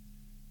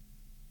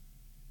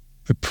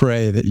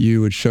pray that you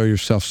would show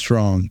yourself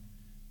strong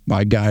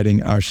by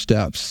guiding our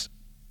steps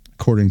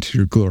according to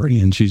your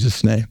glory. In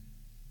Jesus' name,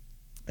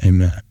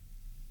 amen.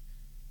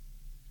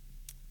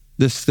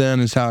 This then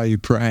is how you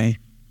pray.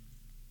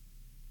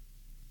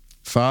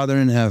 Father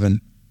in heaven,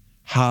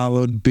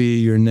 hallowed be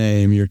your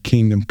name, your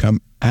kingdom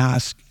come.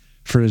 Ask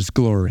for His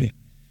glory.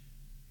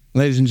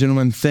 Ladies and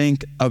gentlemen,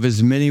 think of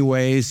as many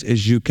ways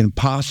as you can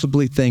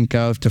possibly think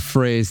of to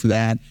phrase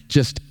that.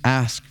 Just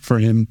ask for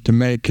Him to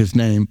make His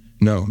name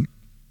known.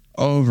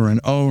 Over and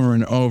over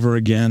and over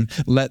again.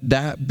 Let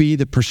that be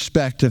the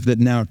perspective that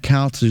now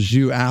counts as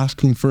you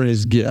asking for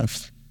His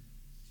gift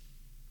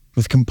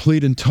with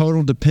complete and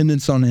total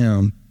dependence on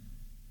Him,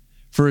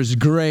 for His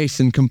grace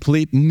and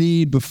complete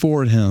need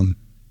before Him,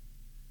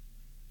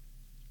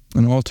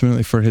 and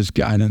ultimately for His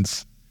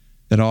guidance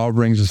that all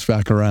brings us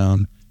back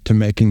around to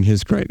making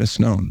His greatness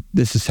known.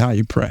 This is how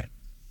you pray.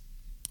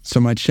 So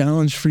my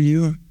challenge for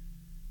you,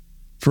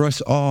 for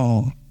us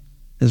all,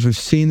 as we've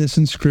seen this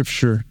in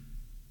Scripture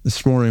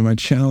this morning, my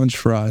challenge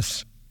for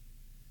us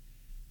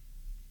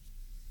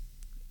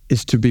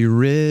is to be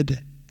rid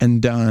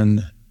and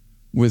done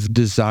with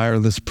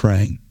desireless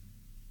praying,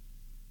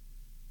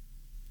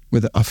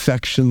 with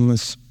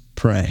affectionless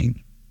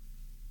praying.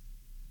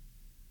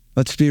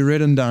 Let's be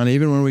rid and done,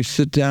 even when we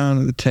sit down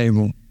at the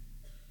table.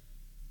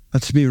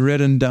 Let's be rid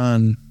and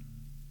done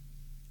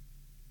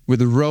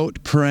with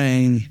rote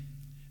praying,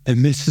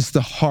 and this is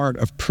the heart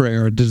of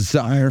prayer, a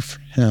desire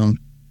for Him.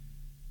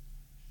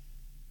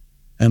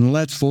 And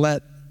let's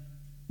let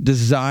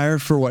desire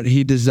for what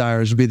He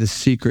desires be the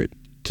secret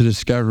to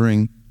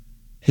discovering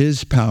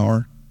His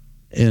power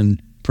in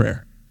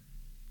prayer.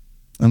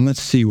 And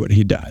let's see what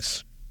He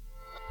does.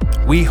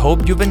 We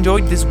hope you've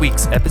enjoyed this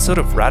week's episode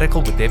of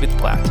Radical with David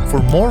Platt. For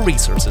more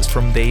resources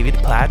from David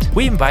Platt,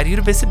 we invite you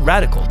to visit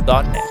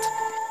radical.net.